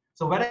sold.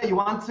 So whether you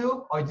want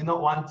to or you do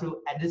not want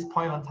to, at this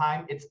point in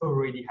time, it's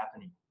already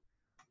happening.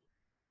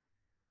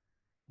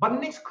 But the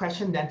next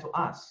question then to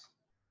ask,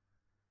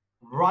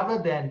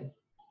 rather than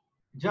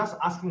just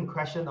asking the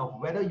question of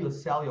whether you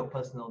sell your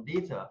personal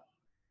data,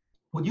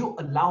 would you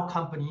allow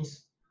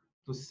companies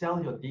to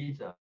sell your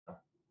data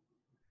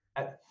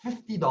at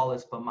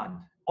 $50 per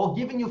month, or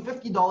giving you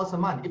 $50 a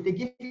month? If they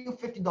give you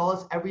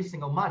 $50 every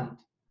single month,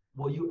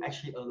 will you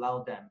actually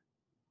allow them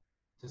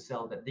to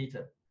sell that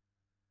data?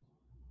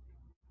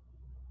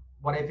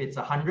 What if it's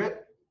 100?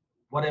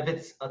 What if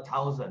it's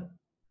 1,000?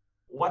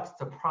 What's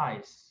the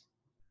price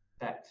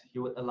that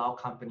you would allow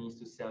companies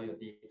to sell your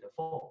data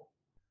for?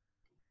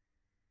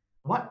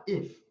 What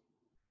if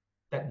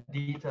that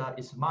data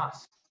is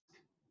masked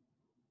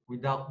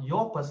without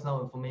your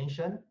personal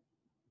information,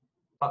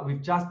 but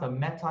with just the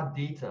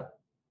metadata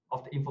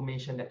of the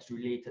information that's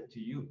related to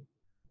you?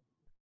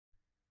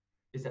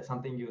 Is that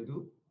something you'll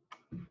do?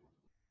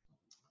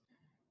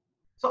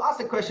 So ask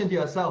the question to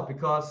yourself,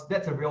 because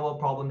that's a real world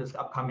problem that's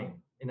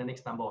upcoming in the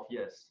next number of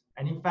years.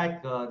 And in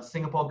fact, the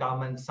Singapore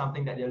government,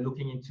 something that they're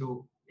looking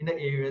into in the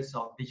areas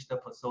of digital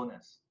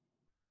personas.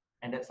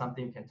 And that's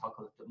something we can talk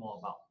a little bit more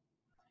about.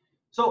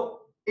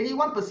 So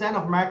 81%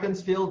 of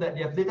Americans feel that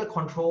they have little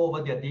control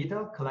over their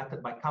data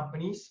collected by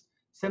companies.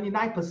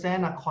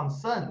 79% are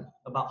concerned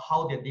about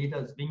how their data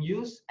is being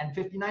used, and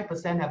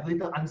 59% have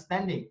little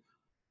understanding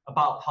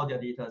about how their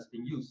data is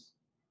being used.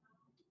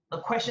 The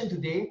question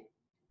today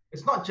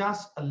is not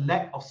just a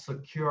lack of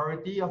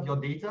security of your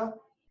data,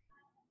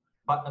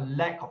 but a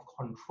lack of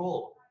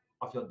control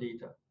of your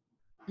data.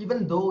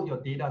 Even though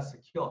your data is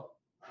secure,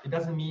 it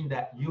doesn't mean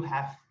that you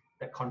have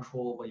that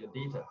control over your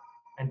data.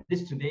 And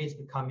this today is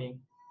becoming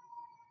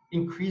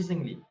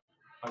increasingly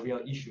a real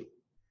issue.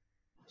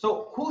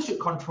 So who should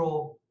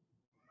control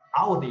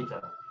our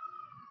data?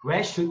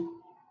 Where should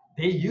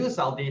they use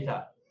our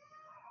data?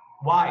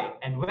 Why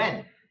and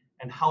when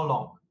and how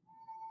long?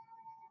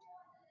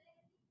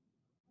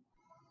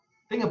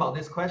 Think about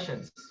these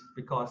questions,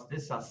 because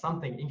these are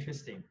something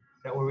interesting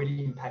that will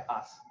really impact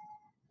us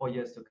for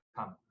years to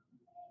come.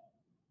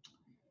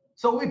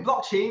 So with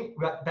blockchain,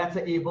 we are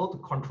better able to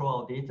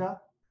control our data.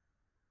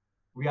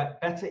 We are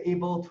better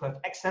able to have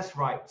access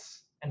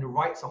rights and the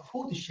rights of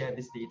who to share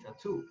this data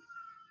to.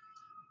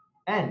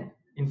 And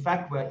in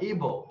fact, we're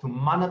able to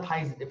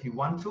monetize it if we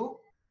want to,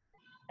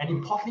 and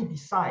importantly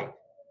decide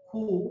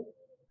who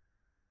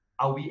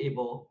are we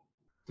able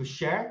to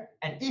share,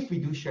 and if we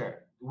do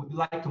share, would you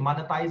like to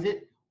monetize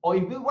it, or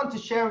if we want to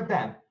share with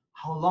them,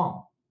 how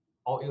long,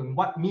 or in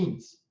what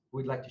means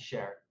we'd like to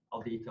share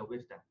our data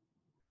with them.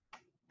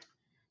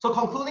 So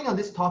concluding on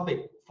this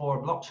topic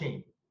for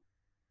blockchain,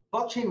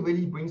 blockchain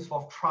really brings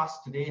forth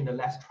trust today in the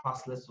less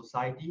trustless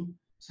society,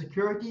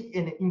 security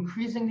in an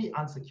increasingly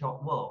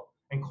unsecured world,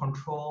 and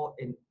control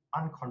in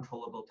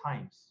uncontrollable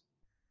times.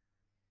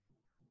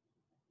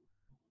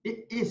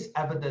 It is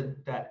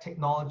evident that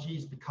technology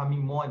is becoming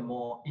more and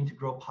more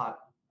integral part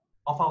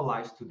of our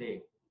lives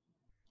today.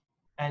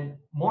 And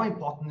more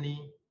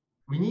importantly,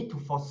 we need to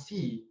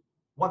foresee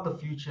what the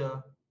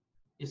future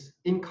is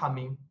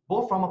incoming,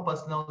 both from a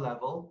personal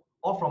level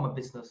or from a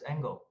business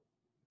angle.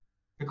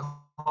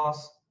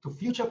 Because to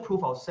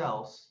future-proof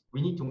ourselves,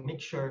 we need to make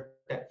sure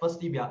that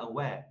firstly, we are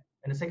aware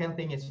And the second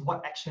thing is,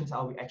 what actions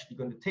are we actually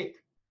going to take?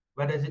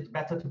 Whether is it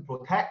better to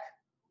protect,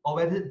 or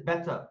whether it's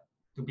better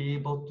to be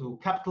able to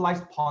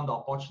capitalize upon the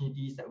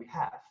opportunities that we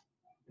have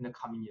in the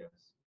coming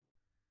years.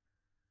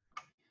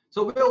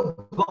 So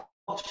will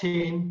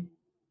blockchain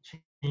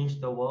change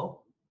the world?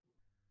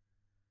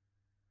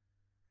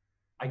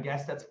 I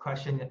guess that's a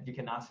question that you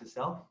can ask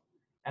yourself.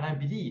 And I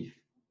believe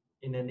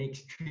in the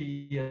next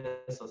 3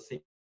 years or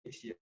 6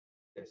 years,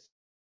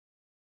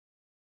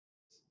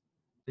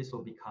 this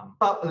will become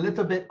up a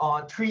little bit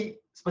on 3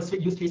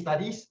 specific use case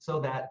studies so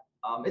that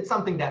it's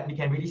something that we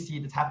can really see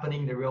that's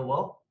happening in the real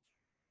world.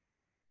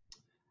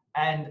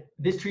 And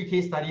these 3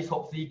 case studies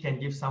hopefully can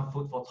give some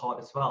food for thought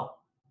as well.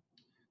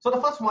 So the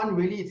first one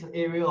really is an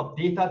area of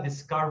data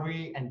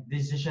discovery and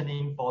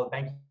decisioning for the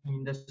banking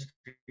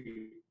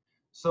industry.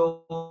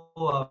 So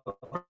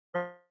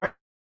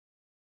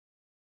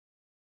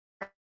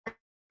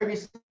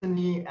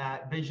recently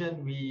at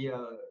Vision, we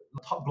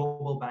top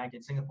global bank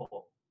in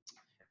Singapore.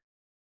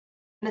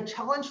 And the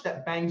challenge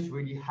that banks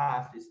really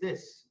have is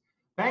this.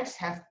 Banks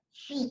have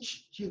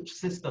huge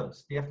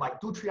systems. They have like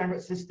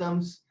 200-300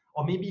 systems,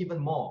 or maybe even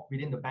more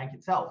within the bank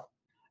itself.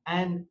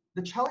 And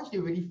the challenge they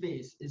really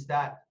face is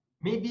that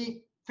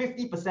maybe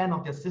 50%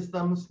 of their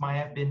systems might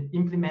have been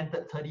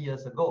implemented 30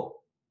 years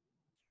ago.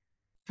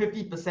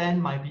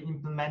 50% might be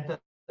implemented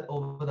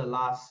over the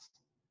last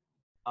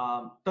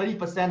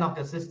 30% of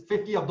the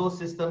 50 of those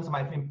systems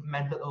might be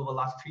implemented over the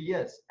last 3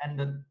 years, and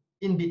the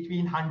in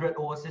between 100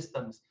 over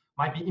systems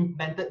might be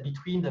implemented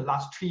between the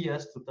last 3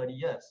 years to 30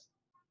 years.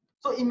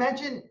 So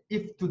imagine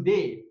if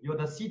today you're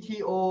the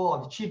CTO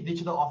or the Chief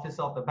Digital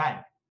Officer of the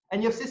bank,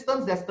 and you have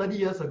systems that's 30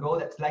 years ago,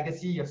 that's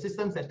legacy, you have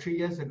systems that's 3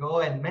 years ago,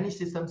 and many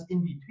systems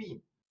in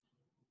between.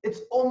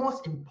 It's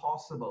almost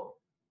impossible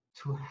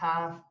to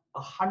have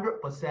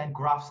 100%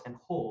 grasp and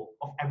whole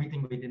of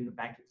everything within the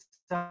bank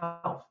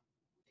itself.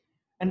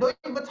 And don't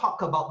even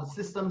talk about the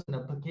systems and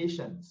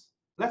applications.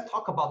 Let's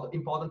talk about the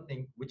important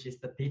thing, which is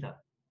the data.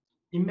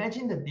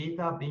 Imagine the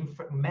data being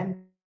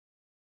fragmented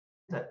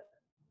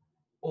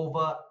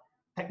over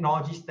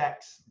technology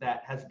stacks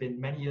that has been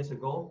many years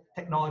ago,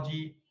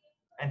 technology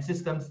and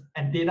systems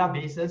and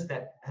databases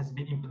that has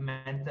been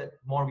implemented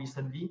more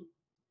recently,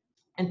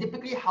 and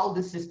typically how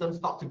the systems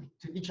talk to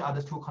each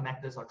other through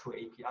connectors or through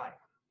API.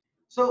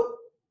 So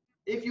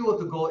if you were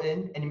to go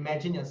in and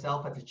imagine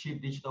yourself as a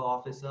chief digital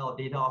officer or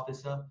data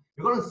officer,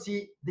 you're going to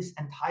see this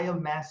entire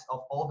mess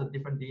of all the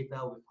different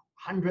data with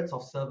hundreds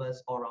of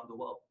servers all around the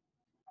world.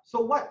 So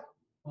what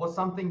was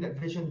something that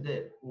Vision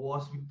did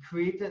was we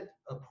created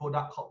a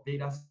product called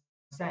Data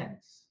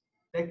Sense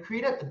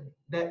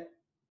that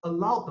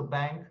allowed the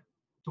bank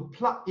to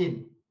plug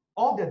in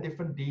all their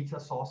different data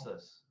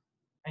sources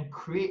and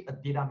create a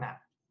data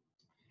map.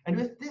 And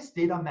with this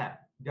data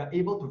map, they are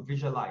able to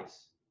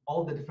visualize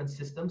all the different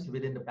systems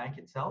within the bank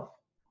itself,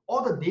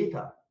 all the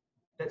data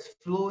that's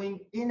flowing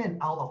in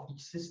and out of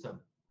each system,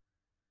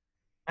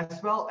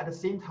 as well at the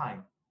same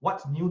time,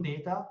 what's new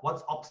data,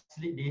 what's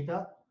obsolete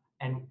data,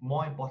 and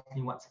more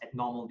importantly, what's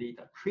abnormal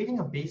data, creating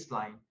a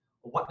baseline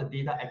of what the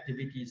data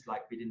activity is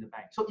like within the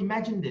bank. So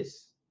imagine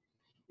this.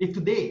 If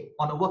today,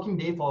 on a working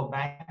day for a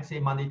bank, say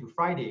Monday to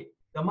Friday,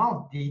 the amount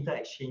of data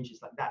exchange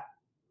is like that.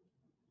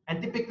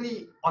 And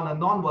typically, on a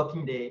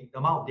non-working day, the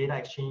amount of data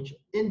exchange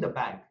in the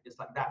bank is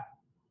like that.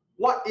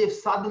 What if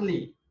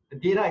suddenly the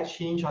data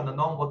exchange on a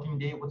non-working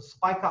day would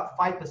spike up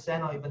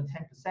 5% or even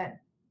 10%?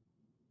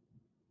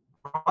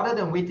 Rather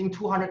than waiting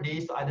 200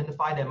 days to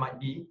identify there might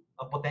be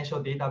a potential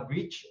data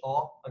breach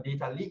or a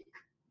data leak.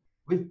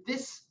 With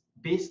this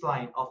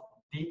baseline of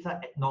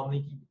data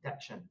abnormality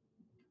detection,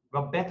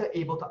 we're better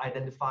able to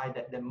identify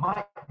that there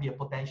might be a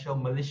potential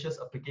malicious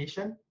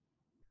application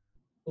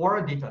or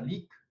a data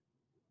leak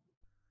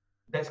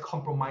that's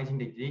compromising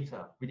the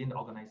data within the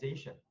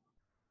organization.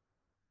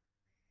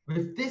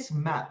 With this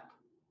map,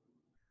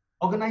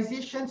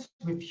 organizations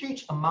with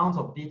huge amounts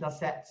of data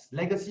sets,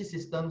 legacy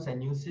systems, and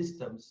new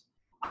systems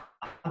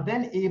are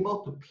then able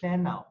to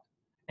plan out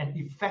an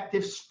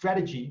effective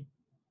strategy,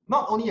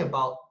 not only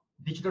about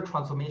digital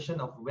transformation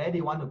of where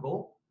they want to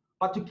go,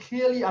 but to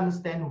clearly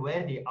understand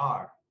where they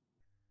are.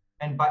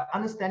 And by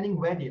understanding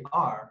where they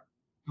are,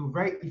 to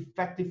very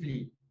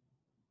effectively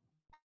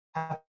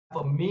have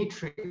a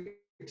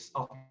matrix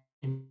of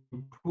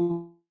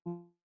improvement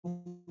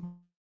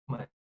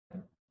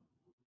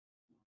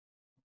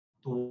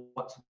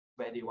towards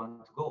where they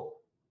want to go.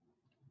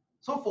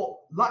 So for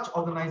large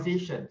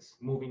organizations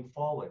moving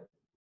forward,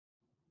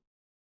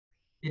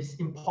 it's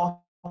important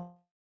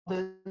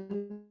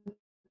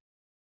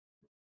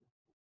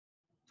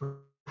to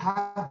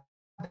have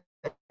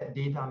that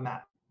data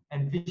map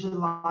and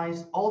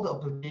visualize all the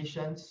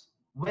applications,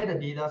 where the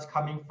data is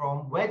coming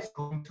from, where it's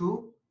going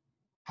to,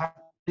 have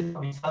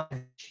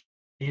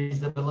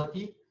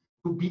visibility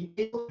to be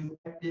able to do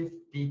effective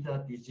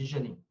data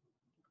decisioning.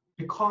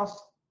 Because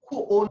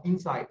who owns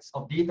insights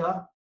of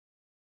data?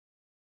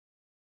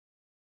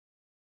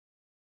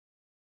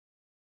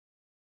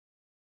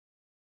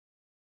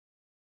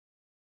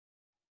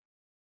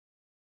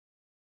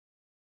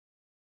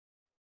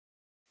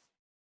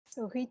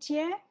 So Hui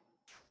Jie,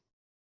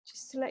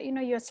 Just to let you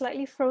know, you're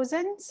slightly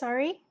frozen.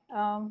 Sorry.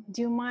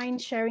 Do you mind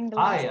sharing the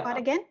Hi. last part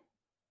again?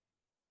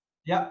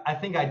 Yeah, I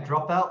think I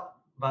dropped out,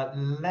 but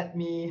let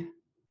me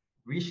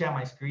reshare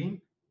my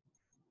screen.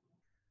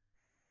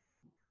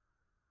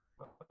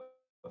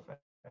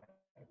 Perfect.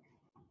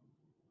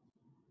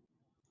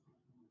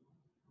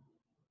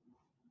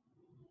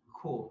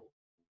 Cool.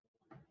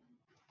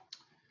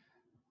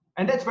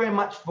 And that's very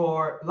much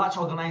for large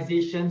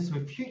organizations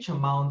with huge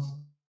amounts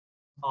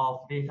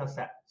of data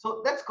set.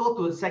 So let's go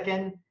to the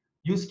second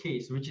use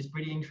case, which is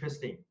pretty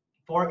interesting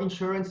for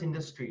insurance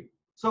industry.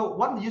 So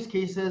one of the use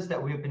cases that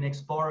we've been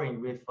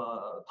exploring with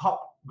top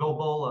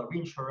global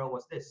reinsurer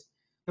was this.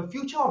 The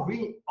future of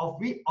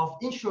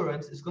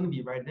insurance is going to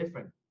be very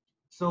different.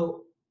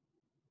 So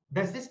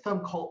there's this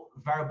term called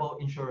variable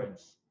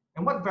insurance.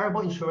 And what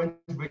variable insurance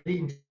is really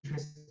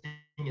interesting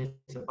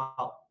is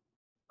about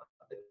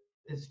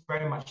is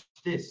very much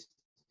this.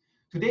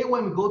 Today,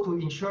 when we go to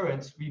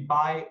insurance, we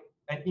buy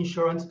an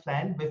insurance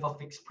plan with a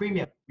fixed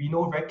premium. We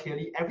know very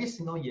clearly every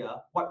single year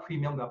what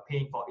premium we are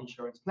paying for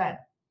insurance plan.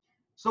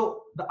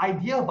 So the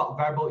idea about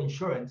variable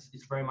insurance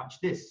is very much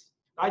this.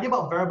 The idea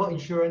about variable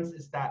insurance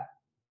is that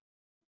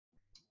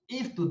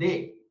if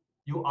today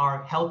you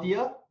are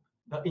healthier,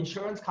 the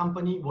insurance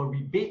company will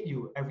rebate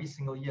you every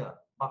single year,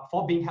 but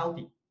for being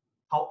healthy.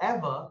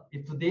 However,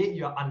 if today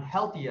you are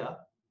unhealthier,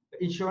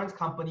 the insurance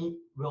company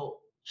will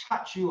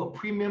charge you a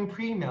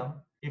premium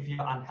if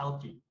you're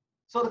unhealthy.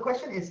 So the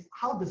question is,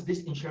 how does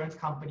this insurance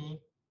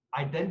company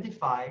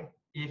identify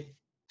if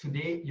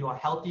today you are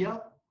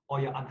healthier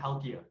or you're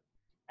unhealthier?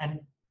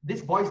 And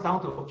this boils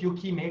down to a few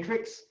key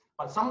metrics,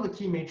 but some of the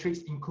key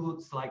metrics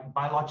includes like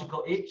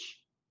biological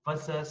age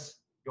versus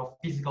your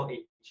physical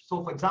age.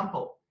 So for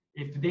example,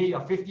 if today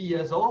you're 50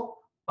 years old,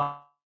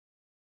 but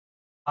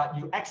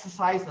you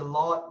exercise a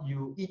lot,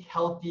 you eat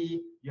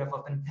healthy, you have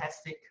a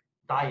fantastic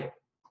diet,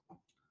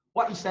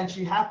 what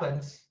essentially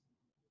happens,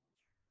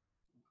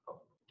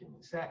 give me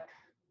a sec.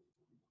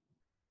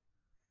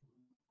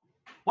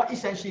 What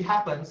essentially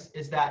happens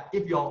is that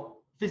if your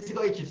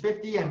physical age is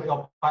 50 and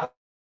your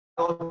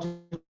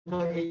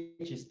biological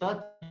age is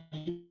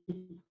 30,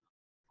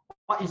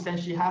 what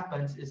essentially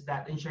happens is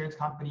that the insurance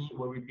company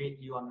will rebate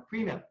you on the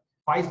premium.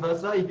 Vice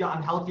versa, if you're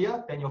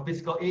unhealthier than your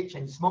physical age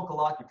and you smoke a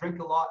lot, you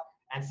drink a lot,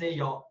 and say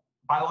your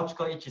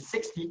biological age is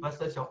 60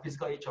 versus your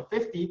physical age of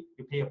 50,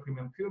 you pay a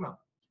premium.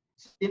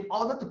 In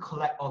order to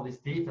collect all this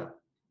data,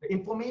 the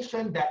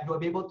information that you'll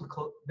be able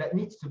to that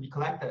needs to be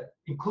collected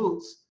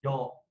includes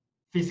your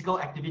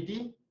physical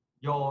activity,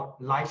 your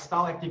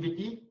lifestyle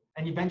activity,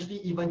 and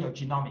eventually even your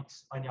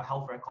genomics and your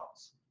health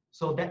records.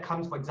 So that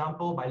comes, for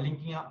example, by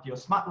linking up to your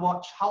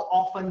smartwatch. How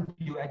often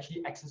do you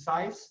actually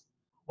exercise?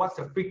 What's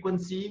the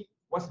frequency?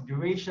 What's the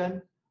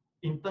duration?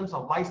 In terms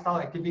of lifestyle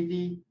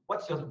activity,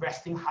 what's your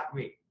resting heart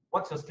rate?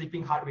 What's your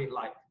sleeping heart rate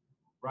like,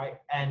 right?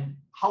 And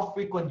how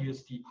frequent do you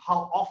sleep?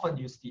 How often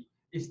do you sleep?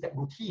 Is that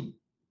routine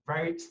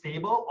very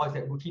stable or is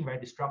that routine very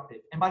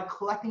disruptive? And by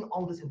collecting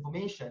all this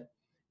information,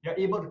 you're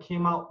able to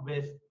come out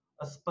with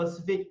a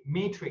specific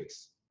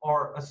matrix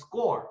or a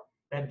score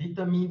that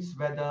determines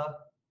whether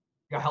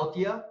you're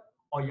healthier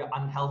or you're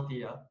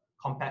unhealthier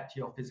compared to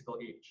your physical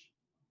age.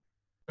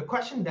 The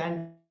question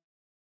then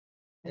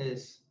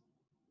is,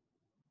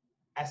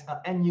 as an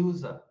end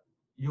user,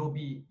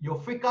 you'll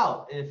freak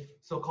out if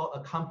so-called a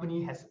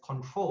company has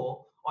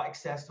control or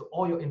access to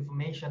all your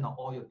information or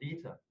all your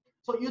data.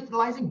 So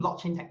utilizing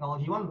blockchain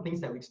technology, one of the things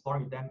that we explore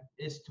with them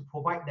is to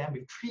provide them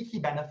with 3 key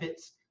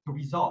benefits to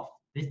resolve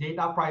this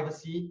data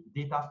privacy,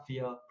 data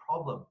fear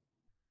problem.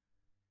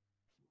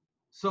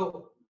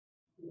 So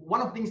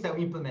one of the things that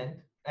we implement,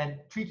 and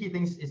 3 key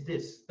things is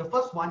this. The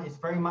first one is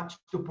very much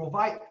to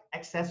provide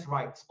access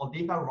rights or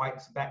data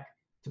rights back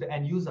to the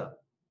end user.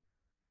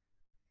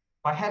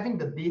 By having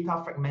the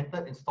data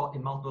fragmented and stored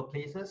in multiple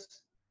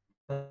places,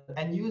 the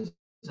end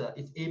user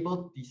is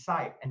able to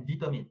decide and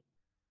determine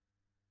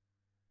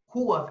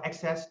who will have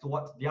access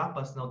towards their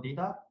personal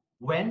data,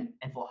 when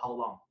and for how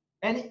long.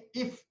 And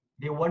if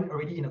they weren't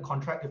already in a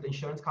contract with the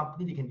insurance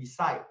company, they can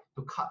decide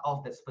to cut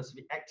off that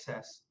specific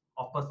access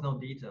of personal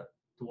data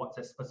towards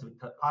a specific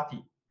third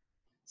party.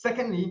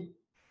 Secondly,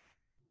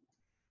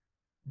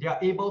 they are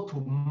able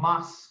to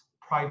mask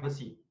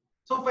privacy.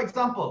 So for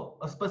example,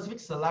 a specific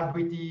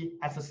celebrity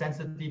has a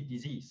sensitive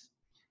disease.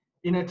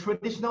 In a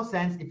traditional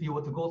sense, if you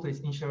were to go to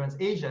his insurance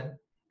agent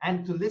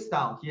and to list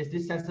down, he has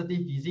this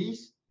sensitive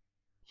disease,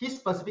 his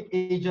specific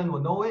agent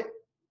will know it.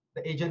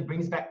 The agent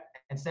brings back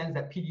and sends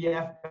that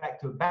PDF back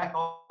to back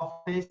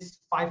office,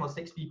 5 or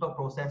 6 people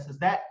processes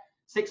that,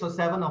 6 or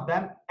 7 of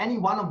them, any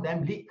one of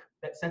them leak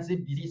that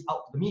sensitive disease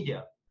out to the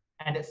media.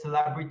 And that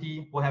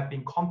celebrity will have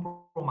been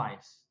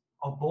compromised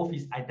of both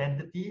his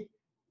identity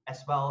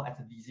as well as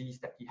the disease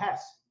that he has.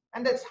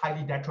 And that's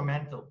highly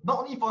detrimental, not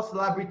only for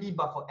celebrity,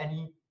 but for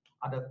any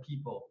other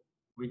people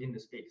within the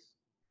space.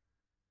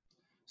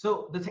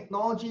 So the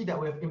technology that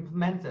we have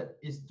implemented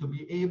is to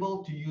be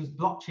able to use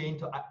blockchain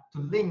to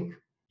link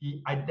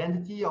the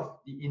identity of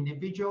the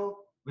individual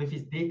with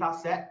his data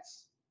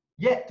sets,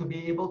 yet to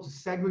be able to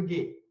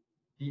segregate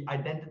the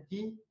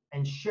identity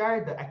and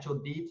share the actual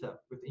data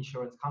with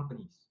insurance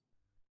companies.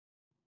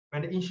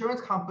 When the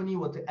insurance company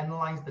were to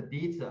analyze the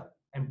data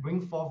and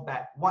bring forth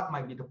back what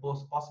might be the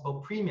most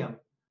possible premium,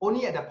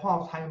 only at that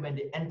point of time when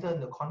they enter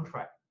in the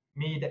contract,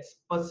 may that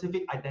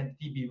specific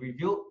identity be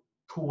revealed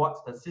towards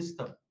the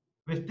system.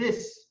 With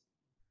this,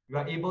 you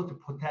are able to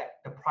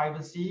protect the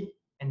privacy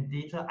and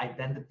data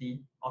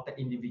identity of the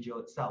individual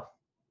itself.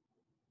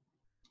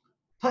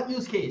 Third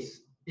use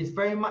case is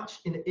very much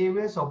in the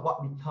areas of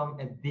what we term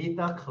as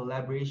data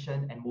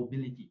collaboration and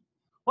mobility.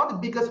 One of the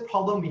biggest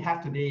problem we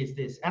have today is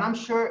this, and I'm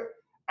sure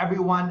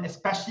everyone,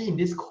 especially in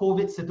this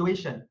COVID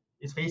situation,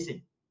 is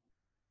facing.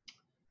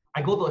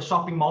 I go to a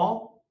shopping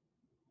mall,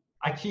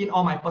 I key in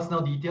all my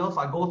personal details.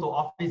 I go to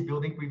office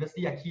building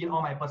previously, I key in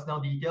all my personal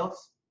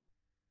details.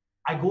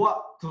 I go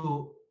up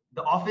to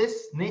the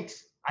office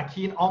next, I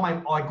key in all my,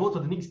 or I go to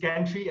the next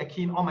gantry, I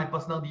key in all my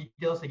personal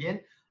details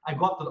again. I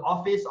go up to the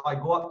office, or I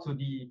go up to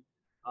the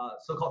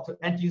so-called to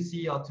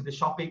NTUC or to the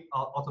shopping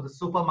or to the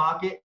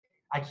supermarket,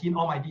 I key in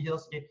all my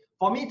details. Okay.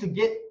 For me to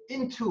get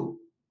into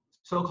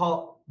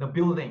so-called the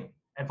building,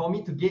 and for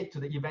me to get to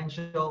the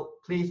eventual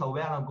place or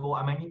where I go,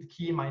 I might need to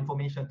key in my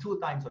information 2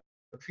 times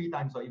or 3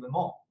 times or even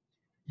more.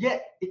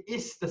 Yet it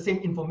is the same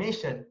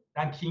information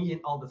that I'm keying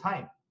in all the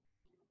time.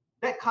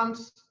 That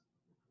comes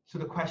to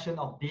the question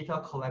of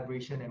data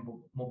collaboration and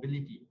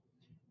mobility.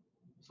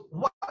 So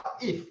what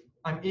if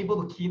I'm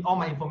able to key in all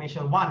my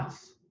information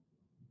once,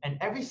 and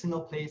every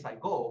single place I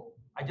go,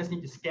 I just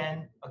need to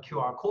scan a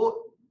QR code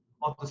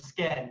or to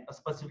scan a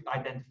specific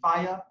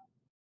identifier,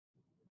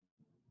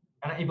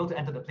 and I'm able to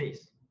enter the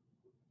place.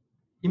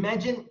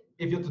 Imagine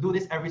if you're to do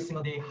this every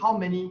single day, how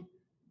many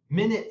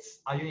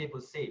minutes are you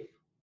able to save?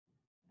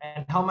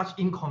 And how much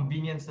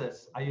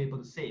inconveniences are you able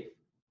to save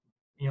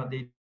in your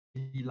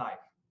daily life?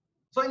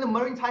 So in the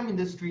maritime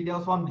industry, that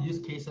was one of the use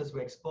cases we're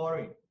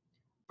exploring.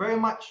 Very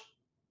much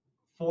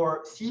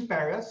for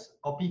seafarers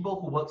or people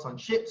who works on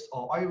ships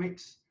or oil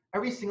rigs,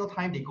 every single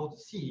time they go to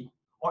sea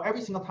or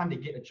every single time they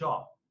get a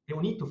job, they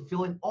will need to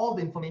fill in all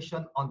the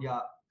information on their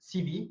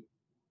CV.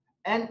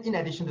 And in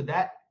addition to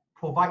that,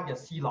 provide their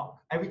sea log.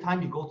 Every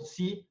time you go to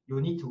sea, you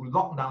will need to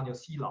log down your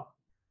sea log.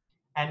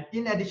 And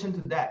in addition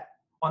to that,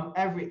 on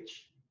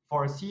average,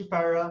 for a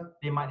seafarer,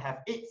 they might have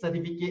 8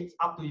 certificates,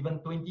 up to even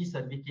 20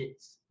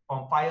 certificates,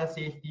 from fire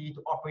safety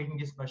to operating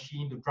this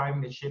machine to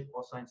driving the ship,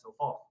 or so on and so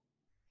forth.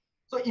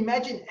 So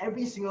imagine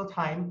every single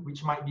time,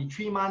 which might be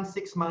 3 months,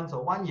 6 months,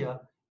 or 1 year,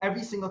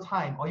 every single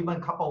time, or even a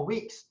couple of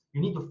weeks,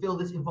 you need to fill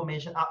this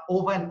information up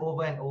over and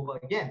over and over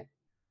again.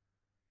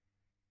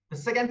 The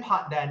second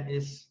part then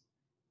is,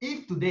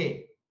 if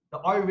today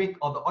the oil rig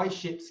or the oil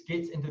ships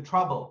gets into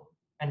trouble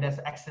and there's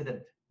an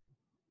accident,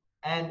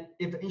 and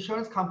if the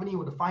insurance company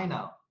were to find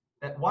out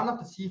that one of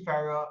the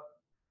seafarer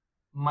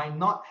might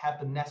not have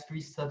the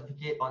necessary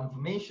certificate or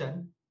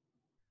information,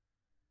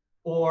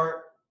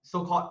 or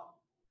so-called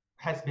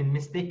has been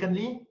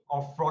mistakenly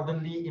or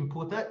fraudulently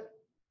inputted,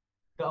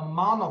 the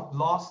amount of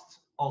loss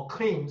or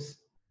claims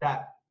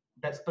that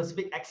that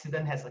specific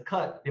accident has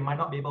occurred, they might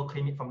not be able to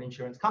claim it from the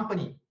insurance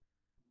company.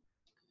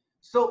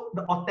 So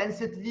the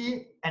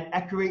authenticity and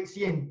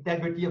accuracy and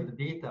integrity of the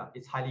data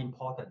is highly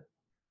important.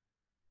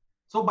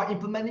 So by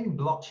implementing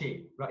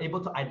blockchain, we're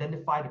able to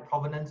identify the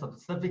provenance of the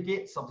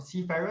certificates of the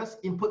seafarers,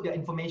 input their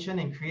information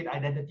and create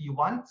identity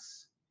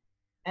once,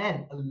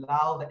 and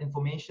allow that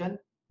information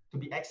to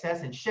be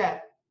accessed and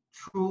shared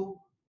through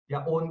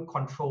their own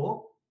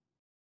control,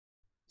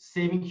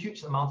 saving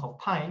huge amounts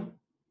of time,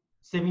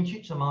 saving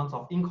huge amounts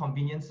of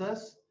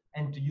inconveniences,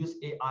 and to use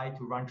AI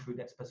to run through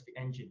that specific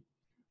engine.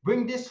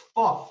 Bring this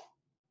forth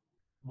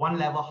one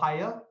level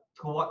higher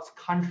towards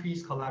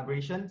countries'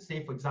 collaboration,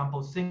 say for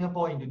example,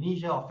 Singapore,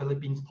 Indonesia, or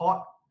Philippines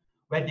port,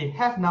 where they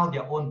have now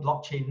their own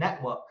blockchain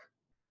network,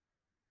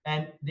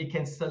 and they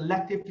can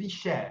selectively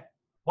share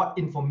what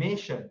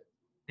information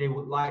they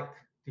would like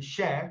to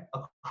share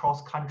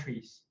across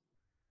countries.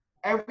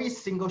 Every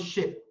single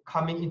ship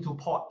coming into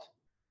port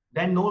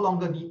then no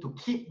longer need to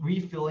keep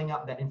refilling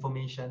up that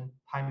information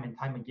time and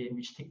time again,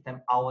 which takes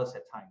them hours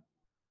at time.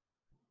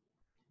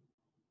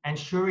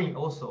 Ensuring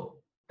also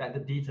that the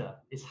data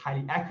is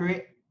highly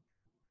accurate,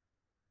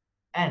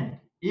 and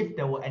if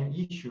there were an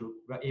issue,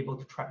 we're able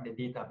to track the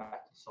data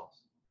back to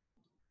source.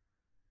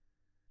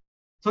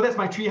 So that's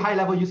my 3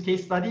 high-level use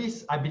case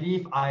studies. I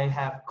believe I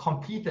have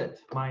completed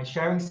my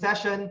sharing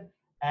session,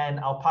 and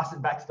I'll pass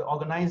it back to the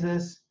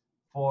organizers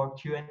for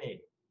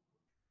Q&A.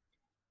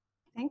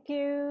 Thank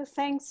you.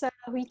 Thanks,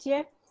 Hui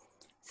Jie.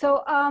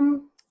 So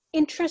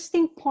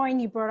interesting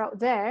point you brought out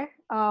there,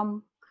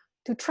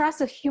 to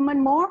trust a human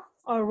more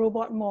or a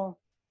robot more.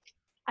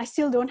 I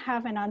still don't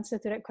have an answer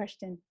to that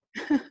question.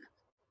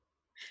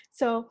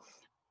 So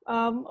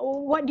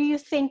what do you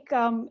think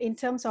in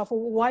terms of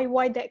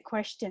why that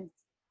question?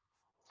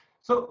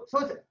 So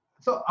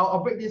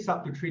I'll break this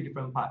up to 3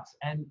 different parts.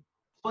 And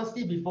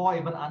firstly, before I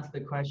even answer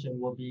the question,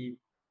 will be,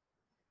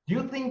 do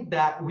you think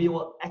that we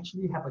will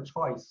actually have a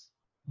choice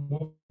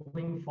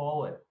moving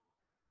forward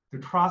to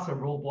trust a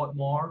robot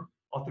more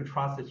or to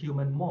trust a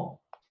human more?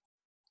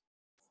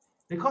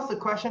 Because the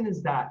question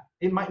is that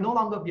it might no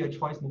longer be a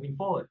choice moving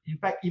forward. In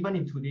fact, even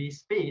in today's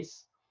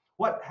space,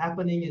 what's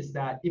happening is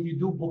that if you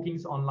do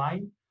bookings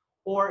online,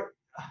 or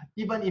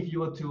even if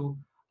you were to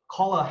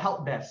call a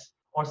help desk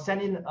or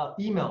send in an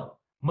email,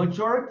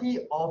 majority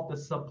of the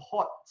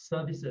support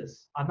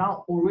services are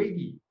now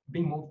already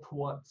being moved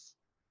towards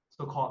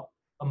so-called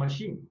a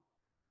machine.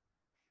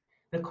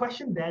 The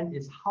question then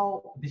is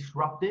how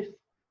disruptive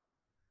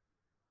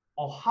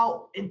or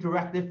how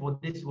interactive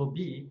this will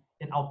be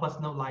in our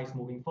personal lives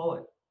moving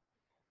forward.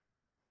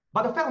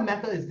 But the fact of the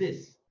matter is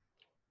this: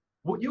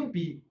 would you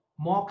be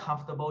more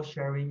comfortable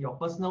sharing your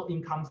personal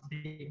income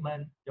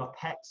statement, your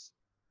tax,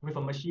 with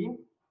a machine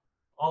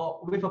or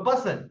with a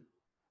person?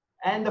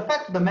 And the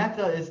fact of the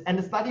matter is, and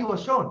the study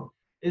was shown,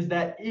 is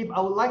that if I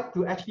would like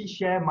to actually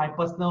share my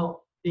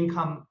personal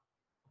income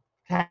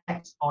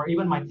tax or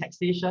even my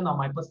taxation or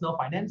my personal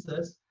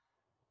finances,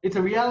 it's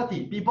a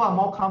reality. People are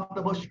more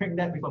comfortable sharing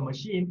that with a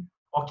machine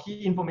or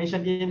key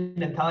information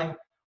in and telling,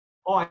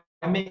 oh,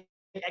 I make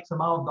X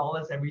amount of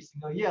dollars every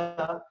single year.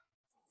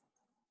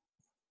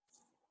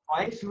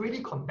 Or it's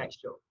really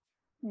contextual.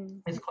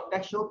 It's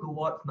contextual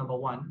towards, number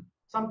one,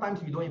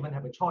 sometimes we don't even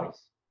have a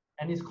choice.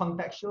 And it's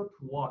contextual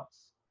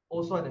towards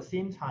also at the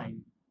same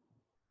time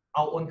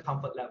our own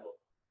comfort level.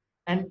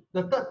 And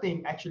the third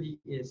thing actually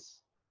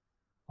is,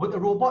 would a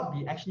robot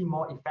be actually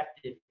more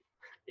effective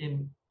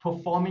in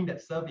performing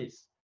that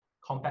service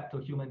compared to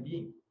a human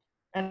being?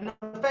 And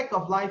the fact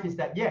of life is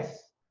that, yes,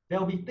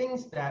 there'll be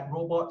things that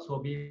robots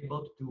will be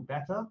able to do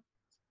better.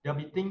 There'll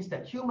be things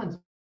that humans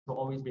will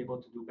always be able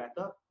to do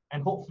better.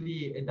 And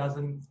hopefully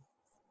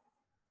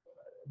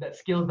that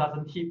skill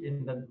doesn't hit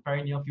in the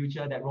very near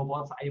future, that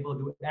robots are able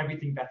to do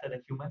everything better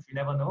than humans. We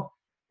never know.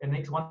 In the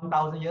next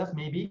 1,000 years,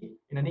 maybe.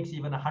 In the next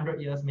even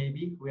 100 years,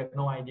 maybe. We have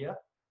no idea.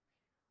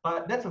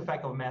 But that's a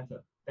fact of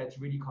matter. That's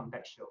really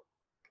contextual.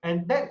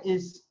 And that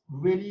is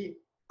really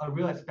a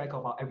real aspect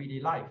of our everyday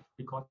life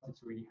because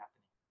it's really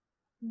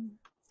happening.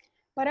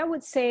 But I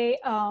would say,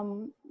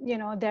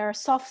 there are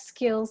soft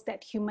skills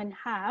that humans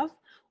have,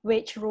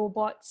 which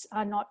robots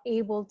are not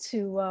able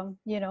to,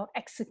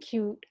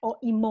 execute or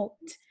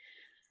emote.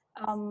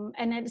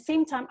 And at the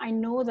same time, I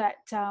know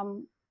that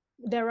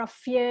there are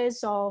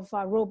fears of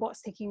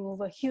robots taking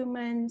over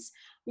humans,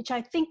 which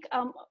I think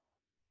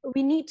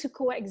we need to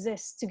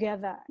coexist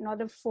together in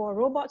order for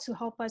robots to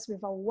help us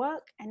with our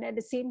work, and at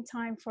the same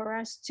time for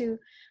us to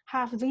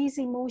have these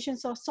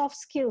emotions or soft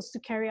skills to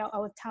carry out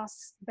our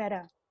tasks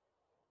better.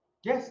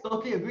 Yes,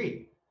 totally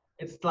agree.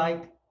 It's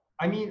like,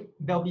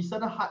 there'll be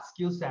certain hard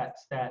skill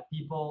sets that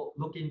people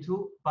look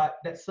into, but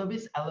that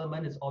service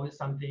element is always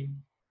something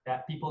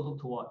that people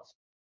look towards.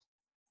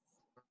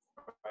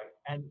 Right?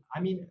 And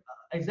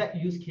exact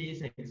use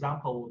case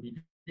example would be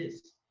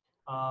this.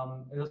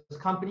 There's a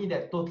company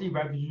that totally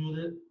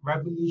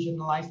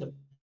revolutionized the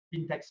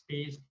fintech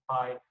space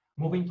by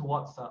moving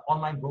towards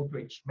online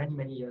brokerage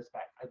many years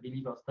back. I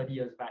believe it was 30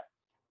 years back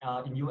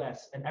in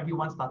US, and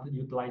everyone started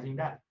utilizing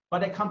that. But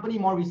that company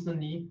more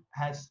recently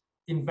has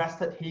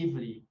invested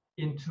heavily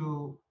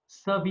into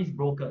service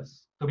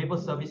brokers to be able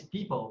to service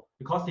people,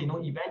 because they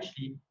know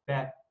eventually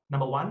that,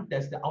 number one,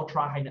 there's the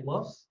ultra high net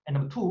worths, and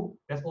number two,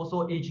 there's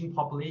also aging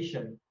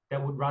population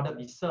that would rather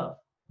be served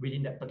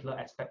within that particular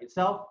aspect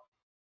itself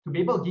to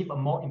be able to give a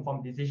more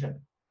informed decision,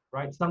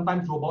 right?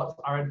 Sometimes robots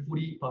aren't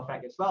fully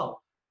perfect as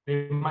well.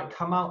 They might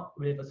come out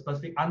with a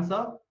specific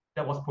answer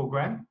that was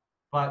programmed,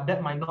 but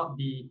that might not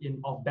be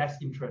of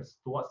best interest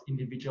towards the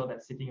individual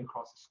that's sitting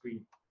across the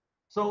screen.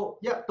 So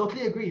yeah,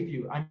 totally agree with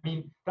you.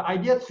 The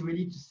idea is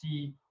really to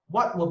see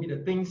what will be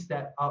the things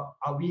that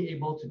are we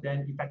able to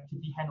then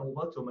effectively hand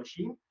over to a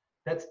machine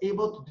that's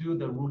able to do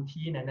the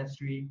routine and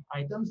necessary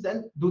items,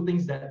 then do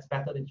things that's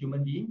better than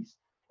human beings.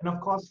 And of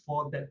course,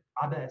 for that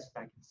other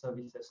aspect, the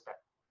service aspect,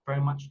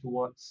 very much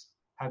towards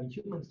having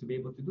humans to be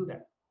able to do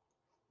that.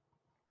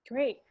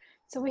 Great.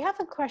 So we have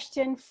a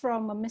question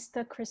from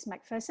Mr. Chris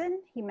McPherson.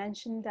 He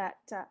mentioned that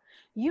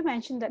you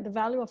mentioned that the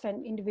value of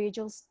an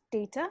individual's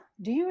data.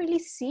 Do you really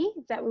see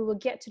that we will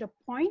get to the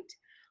point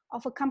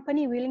of a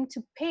company willing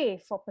to pay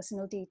for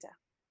personal data?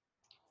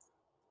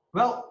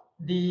 Well,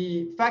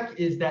 the fact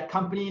is that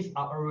companies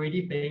are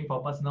already paying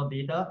for personal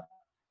data.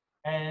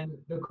 And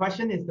the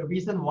question is the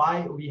reason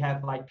why we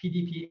have like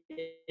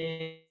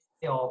PDPA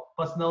or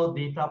Personal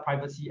Data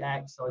Privacy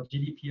Acts or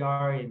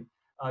GDPR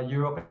in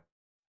Europe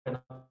and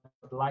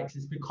the likes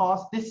is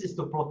because this is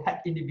to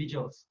protect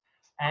individuals.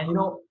 And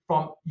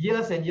from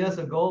years and years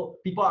ago,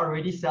 people are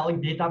already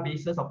selling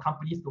databases of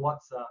companies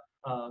towards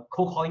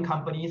cold calling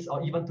companies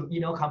or even to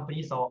email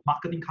companies or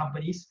marketing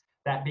companies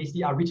that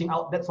basically are reaching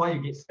out. That's why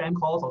you get spam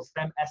calls or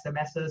spam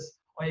SMSs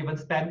or even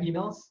spam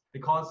emails,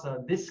 because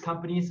these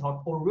companies have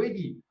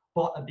already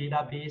bought a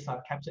database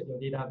or captured your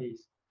database.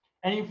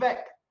 And in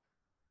fact,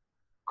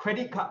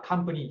 credit card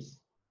companies,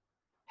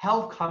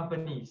 health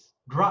companies,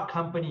 drug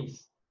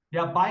companies, they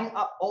are buying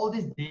up all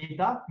this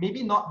data,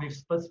 maybe not with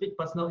specific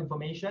personal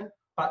information,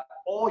 but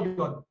all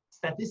your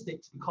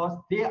statistics, because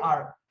they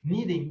are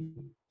needing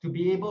to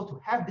be able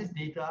to have this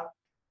data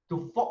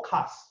to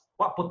forecast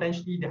what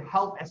potentially the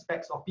health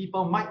aspects of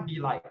people might be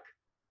like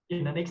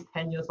in the next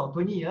 10 years or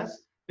 20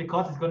 years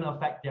because it's going to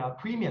affect their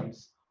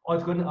premiums, or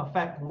it's going to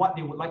affect what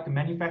they would like to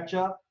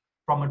manufacture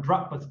from a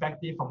drug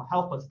perspective, from a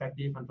health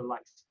perspective, and the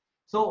likes.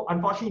 So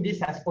unfortunately,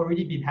 this has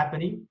already been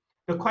happening.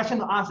 The question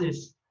to ask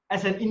is,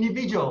 as an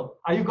individual,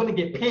 are you going to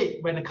get paid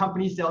when the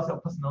company sells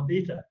your personal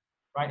data,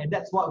 right? And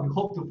that's what we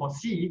hope to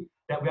foresee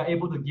that we are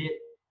able to get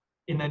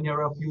in the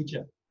nearer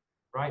future,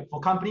 right? For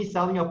companies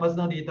selling your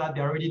personal data,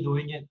 they're already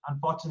doing it.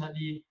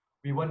 Unfortunately,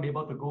 we won't be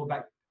able to go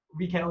back.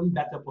 We can only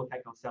better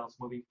protect ourselves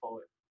moving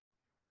forward.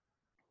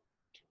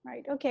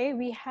 Right, okay,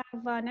 we have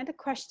another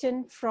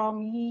question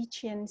from Yi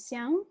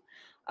Qianxiang.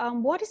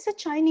 What is the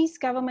Chinese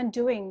government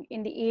doing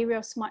in the area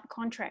of smart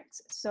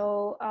contracts?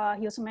 So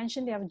he also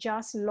mentioned they have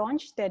just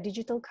launched their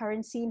digital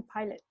currency in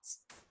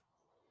pilots.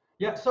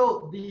 Yeah,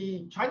 so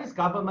the Chinese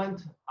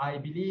government, I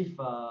believe,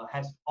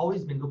 has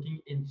always been looking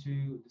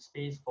into the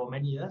space for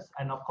many years.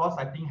 And of course,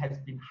 I think has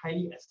been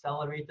highly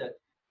accelerated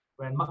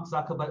when Mark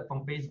Zuckerberg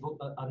from Facebook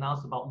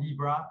announced about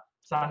Libra.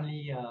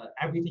 Suddenly,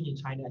 everything in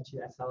China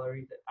actually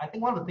accelerated. I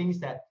think one of the things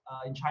that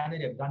in China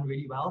they've done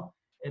really well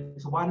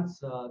is once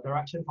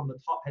direction from the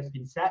top has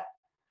been set,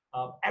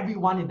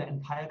 everyone in the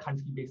entire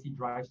country basically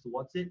drives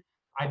towards it.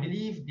 I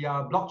believe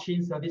their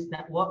blockchain service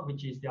network,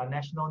 which is their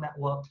national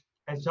network,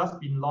 has just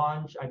been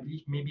launched, I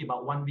believe, maybe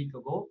about 1 week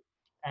ago,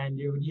 and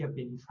they already have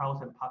been in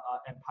trials and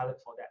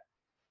pilots for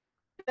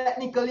that.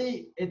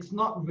 Technically, it's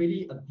not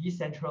really a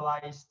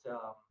decentralized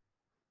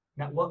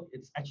network.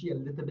 It's actually a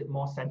little bit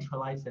more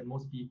centralized than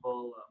most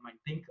people might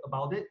think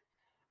about it.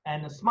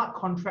 And a smart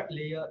contract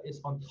layer is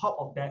on top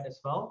of that as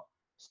well.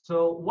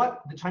 So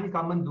what the Chinese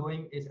government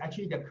doing is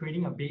actually they're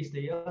creating a base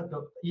layer.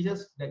 The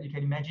easiest that you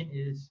can imagine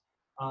is,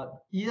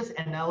 easiest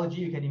analogy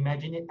you can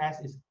imagine it as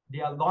is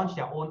they are launched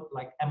their own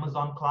like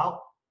Amazon cloud,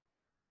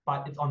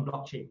 but it's on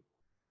blockchain.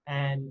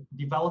 And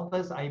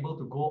developers are able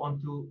to go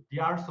onto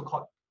their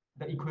so-called,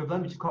 the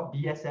equivalent, which is called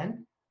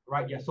BSN,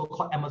 right? Their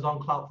so-called Amazon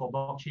cloud for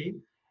blockchain,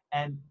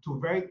 and to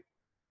very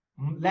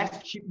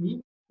less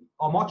cheaply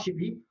or more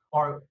cheaply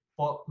or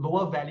for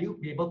lower value,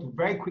 be able to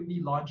very quickly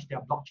launch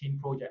their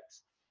blockchain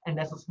projects. And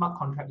there's a smart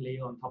contract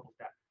layer on top of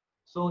that.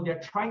 So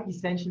they're trying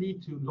essentially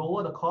to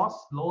lower the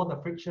cost, lower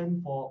the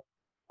friction for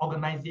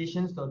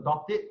organizations to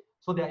adopt it,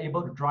 so they're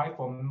able to drive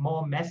for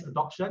more mass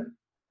adoption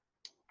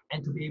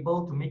and to be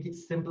able to make it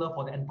simpler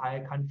for the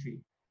entire country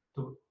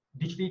to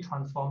digitally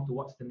transform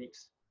towards the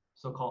next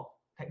so-called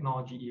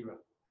technology era.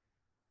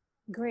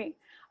 Great.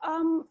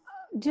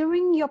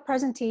 During your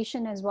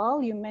presentation as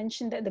well, you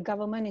mentioned that the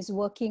government is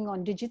working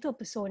on digital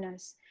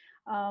personas.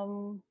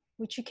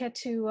 Would you care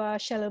to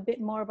share a little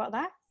bit more about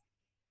that?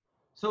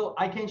 So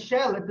I can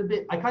share a little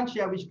bit. I can't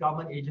share which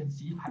government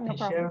agency. I can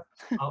share.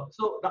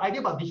 So the idea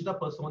about digital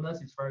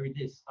personas is very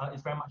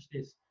much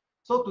this.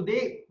 So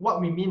today,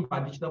 what we mean by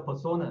digital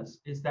personas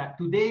is that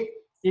today,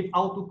 if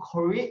I were to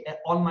create an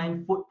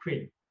online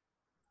footprint,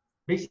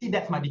 basically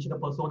that's my digital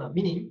persona.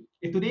 Meaning,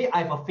 if today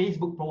I have a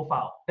Facebook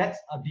profile, that's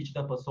a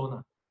digital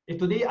persona. If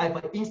today I have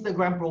an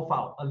Instagram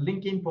profile, a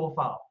LinkedIn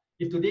profile,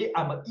 if today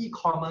I'm an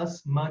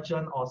e-commerce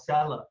merchant or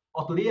seller,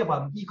 or today I'm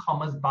an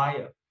e-commerce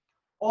buyer,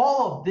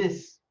 all of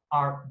this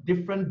are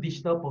different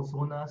digital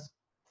personas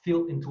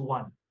filled into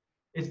one.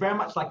 It's very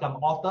much like I'm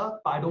author,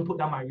 but I don't put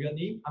down my real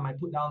name. I might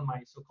put down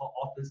my so-called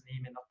author's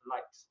name and of the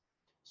likes.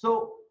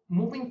 So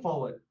moving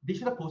forward,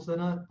 digital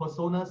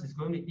personas is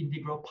going to be an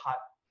integral part,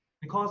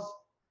 because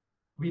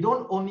we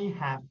don't only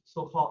have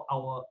so-called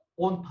our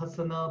own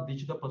personal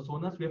digital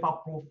personas, we have our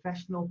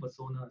professional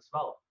persona as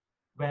well,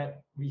 where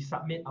we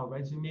submit our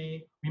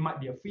resume. We might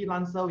be a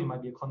freelancer, we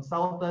might be a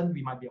consultant,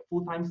 we might be a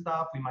full-time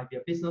staff, we might be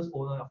a business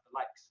owner of the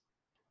likes.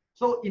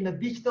 So in the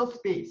digital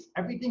space,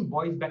 everything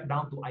boils back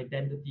down to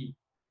identity.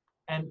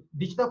 And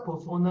digital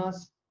personas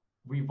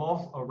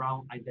revolves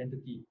around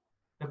identity.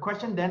 The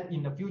question then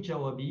in the future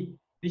will be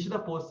digital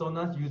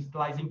personas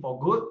utilizing for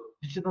good,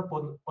 digital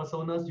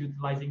personas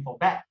utilizing for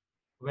bad,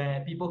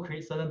 where people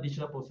create certain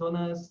digital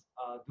personas,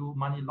 do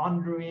money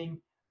laundering,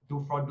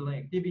 do fraudulent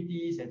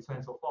activities, and so on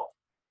and so forth.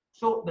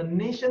 So the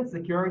nation's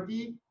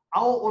security,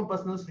 our own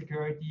personal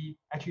security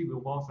actually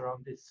revolves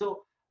around this.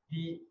 So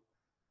the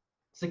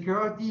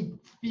security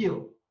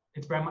field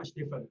is very much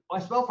different,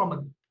 as well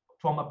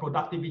from a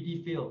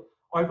productivity field,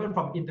 or even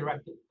from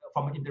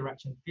an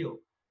interaction field.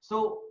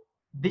 So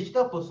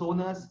digital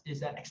personas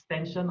is an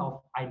extension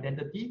of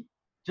identity,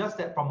 just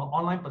that from an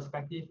online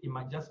perspective, it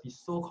might just be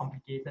so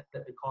complicated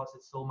because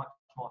it's so much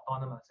more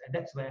autonomous. And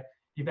that's where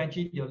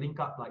eventually you'll link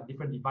up like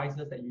different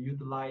devices that you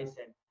utilize,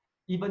 and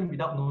even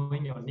without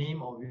knowing your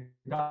name or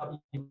without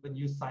even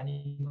you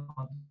signing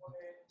on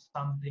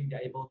something,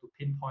 they're able to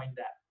pinpoint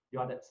that you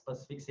are that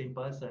specific same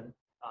person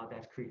that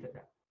has created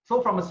that.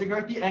 So from a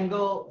security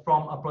angle,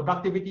 from a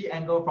productivity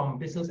angle, from a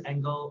business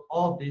angle,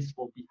 all of this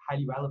will be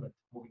highly relevant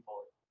moving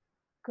forward.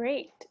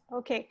 Great.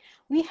 Okay.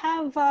 We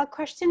have a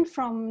question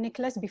from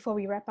Nicholas before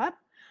we wrap up.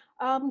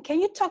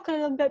 Can you talk a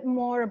little bit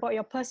more about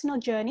your personal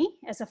journey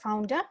as a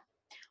founder?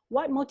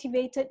 What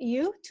motivated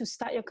you to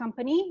start your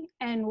company,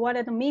 and what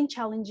are the main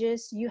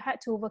challenges you had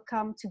to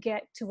overcome to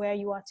get to where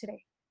you are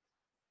today?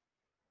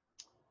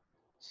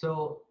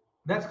 So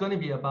That's going to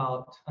be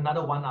about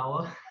another 1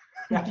 hour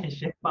that I can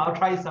share, but I'll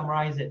try to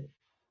summarize it.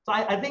 So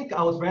I think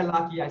I was very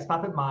lucky. I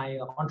started my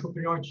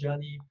entrepreneurial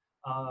journey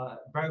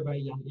very, very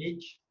young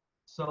age.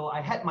 So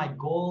I had my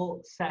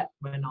goal set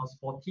when I was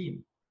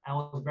 14. I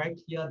was very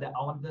clear that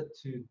I wanted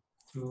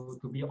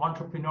to be an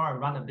entrepreneur and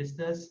run a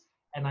business.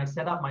 And I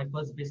set up my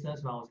first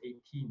business when I was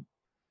 18.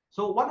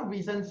 So one of the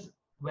reasons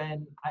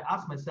when I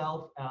asked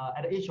myself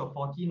at the age of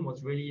 14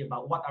 was really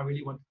about what I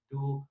really want to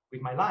do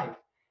with my life.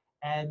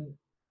 And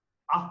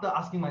after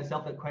asking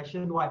myself that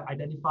question, what I've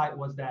identified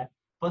was that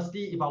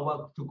firstly, if I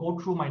were to go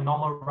through my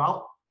normal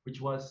route, which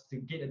was to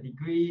get a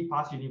degree,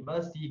 pass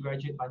university,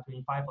 graduate by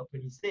 25 or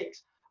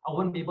 26, I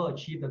wouldn't be able to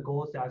achieve the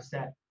goals that I've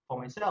set for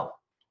myself.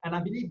 And I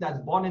believe that's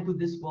born into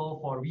this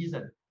world for a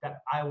reason, that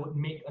I would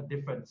make a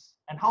difference.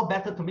 And how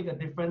better to make a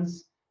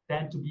difference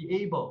than to be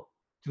able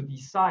to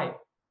decide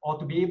or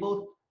to be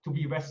able to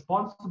be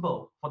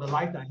responsible for the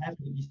life that I have,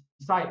 to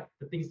decide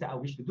the things that I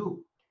wish to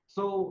do.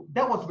 So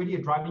that was really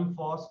a driving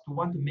force to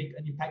want to make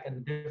an impact and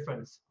a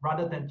difference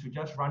rather than to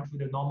just run through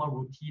the normal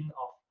routine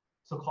of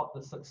so-called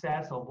the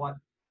success of what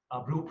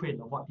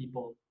blueprint of what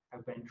people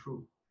have went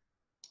through.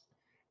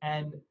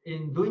 And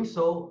in doing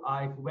so,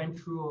 I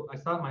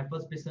started my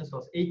first business when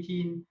I was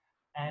 18,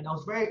 and I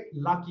was very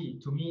lucky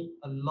to meet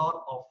a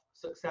lot of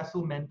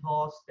successful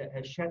mentors that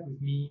have shared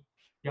with me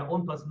their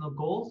own personal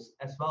goals,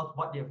 as well as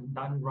what they have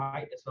done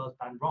right, as well as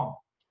done wrong.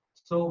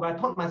 So I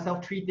taught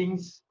myself three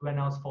things when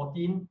I was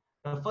 14.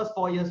 The first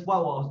 4 years, what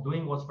I was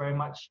doing was very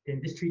much in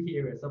these three key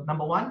areas. So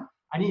number one,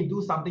 I need to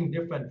do something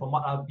different from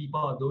what other people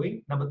are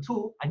doing. Number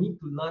two, I need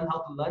to learn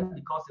how to learn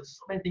because there's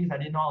so many things I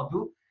didn't know how to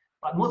do.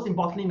 But most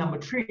importantly, number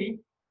three,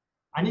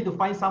 I need to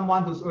find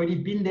someone who's already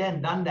been there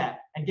and done that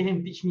and get him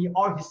to teach me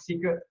all his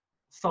secret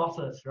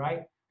sauces,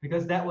 right?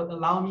 Because that would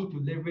allow me to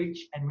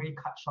leverage and really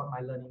cut short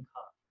my learning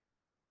curve.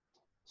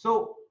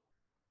 So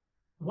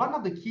one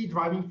of the key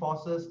driving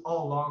forces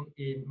all along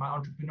in my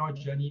entrepreneurial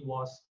journey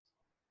was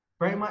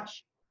very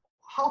much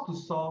how to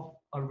solve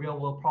a real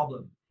world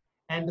problem.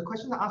 And the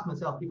question I asked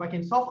myself, if I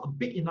can solve a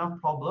big enough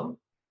problem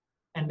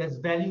and there's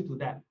value to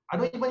that, I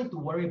don't even need to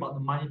worry about the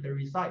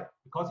monetary side,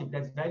 because if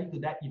there's value to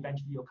that,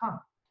 eventually you'll come.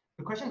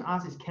 The question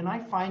asked is, can I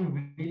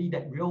find really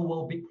that real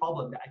world big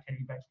problem that I can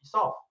eventually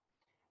solve?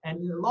 And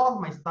in a lot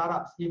of my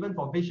startups, even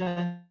for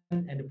Vision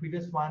and the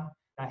previous one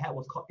that I had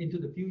was called Into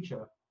the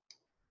Future,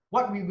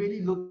 what we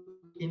really looked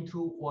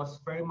into was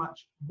very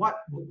much what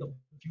would the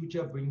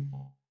future bring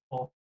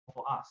for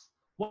us?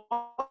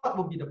 What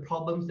would be the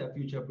problems that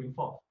future bring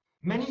forth?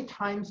 Many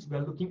times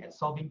we're looking at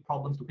solving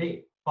problems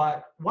today,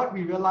 but what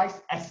we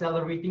realize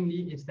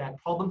acceleratingly is that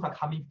problems are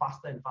coming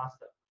faster and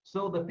faster.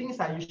 So the things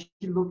I usually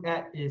look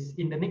at is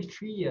in the next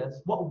 3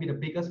 years, what will be the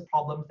biggest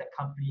problems that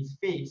companies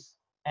face,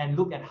 and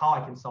look at how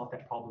I can solve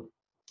that problem.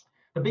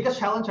 The biggest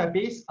challenge I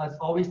face is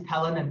always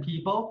talent and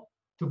people,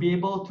 to be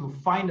able to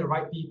find the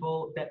right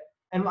people that,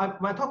 and when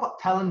I talk about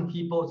talent and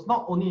people, it's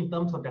not only in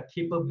terms of their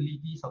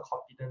capabilities or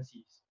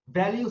competencies.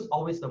 Value is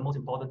always the most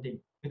important thing,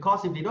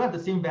 because if they don't have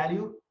the same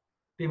value,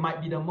 they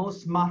might be the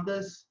most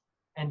smartest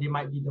and they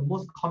might be the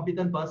most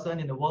competent person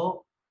in the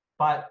world,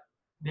 but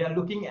they are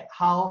looking at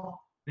how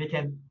they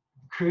can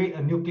create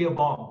a nuclear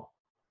bomb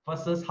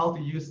versus how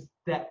to use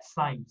that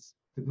science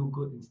to do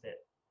good instead.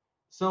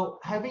 So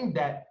having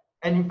that,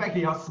 and in fact,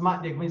 they are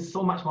smart, they win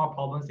so much more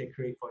problems they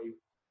create for you.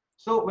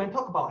 So when I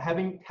talk about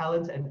having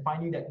talent and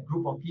finding that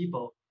group of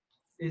people,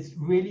 it's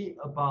really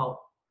about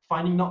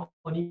finding not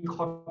only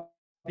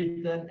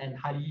competent and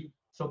highly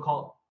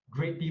so-called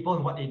great people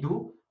in what they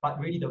do, but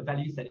really the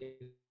values that they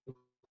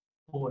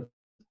hold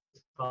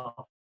as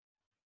well.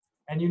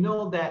 And you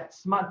know that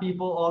smart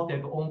people all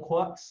have their own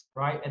quirks,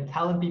 right? And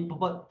talented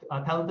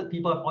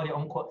people have all their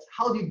own quirks.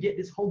 How do you get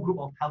this whole group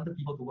of talented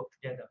people to work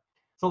together?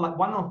 So like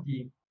one of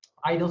the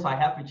idols I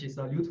have, which is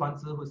Liu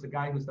Tuanzi, who's the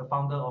guy who's the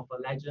founder of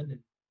Legend, and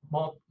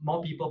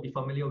more people be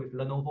familiar with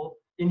Lenovo.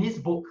 In his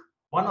book,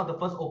 one of the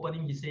first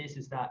opening he says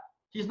is that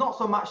he's not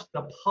so much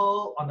the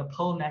pearl on the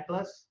pearl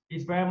necklace,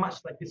 he's very much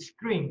like the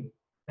string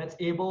that's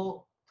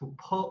able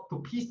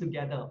to piece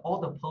together all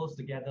the pearls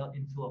together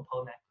into a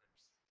pearl necklace.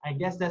 I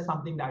guess that's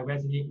something that I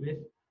resonate with,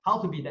 how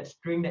to be that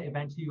string that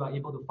eventually you are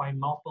able to find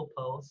multiple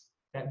pearls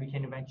that we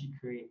can eventually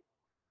create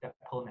that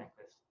pearl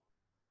necklace.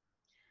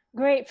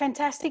 Great,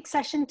 fantastic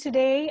session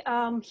today.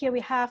 Here we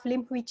have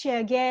Lim Hui Jie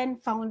again,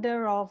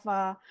 founder of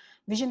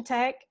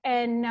VisionTech,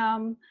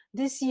 and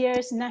this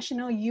year's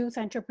National Youth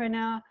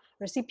Entrepreneur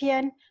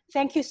recipient.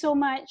 Thank you so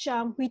much,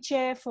 Hui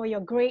Jie, for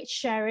your great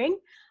sharing.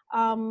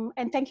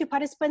 And thank you,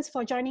 participants,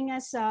 for joining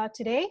us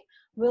today.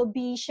 We'll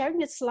be sharing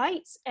the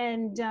slides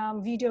and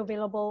video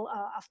available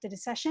after the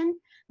session.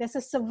 There's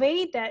a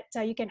survey that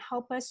you can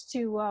help us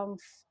to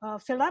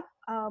fill up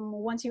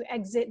once you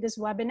exit this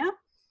webinar.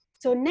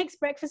 So next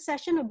breakfast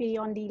session will be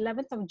on the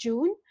 11th of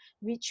June,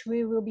 which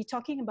we will be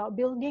talking about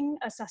building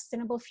a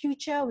sustainable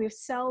future with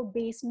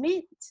cell-based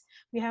meat.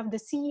 We have the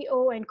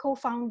CEO and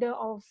co-founder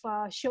of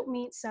Shiok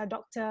Meats,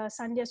 Dr.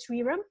 Sandhya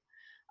Sriram.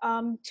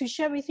 to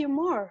share with you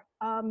more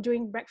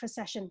during breakfast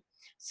session.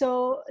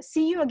 So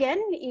see you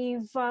again.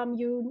 If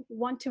you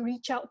want to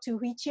reach out to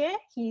Hui Jie,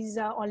 he's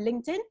on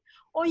LinkedIn,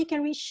 or you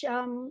can reach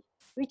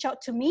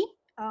out to me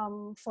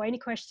for any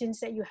questions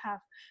that you have.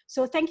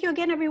 So thank you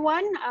again,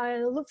 everyone.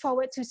 I look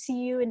forward to see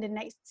you in the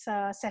next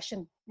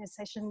session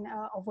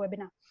of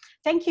webinar.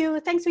 Thank you.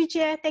 Thanks, Hui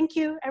Jie. Thank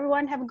you,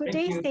 everyone. Have a good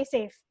day. Stay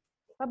safe.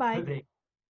 Bye-bye. Good day.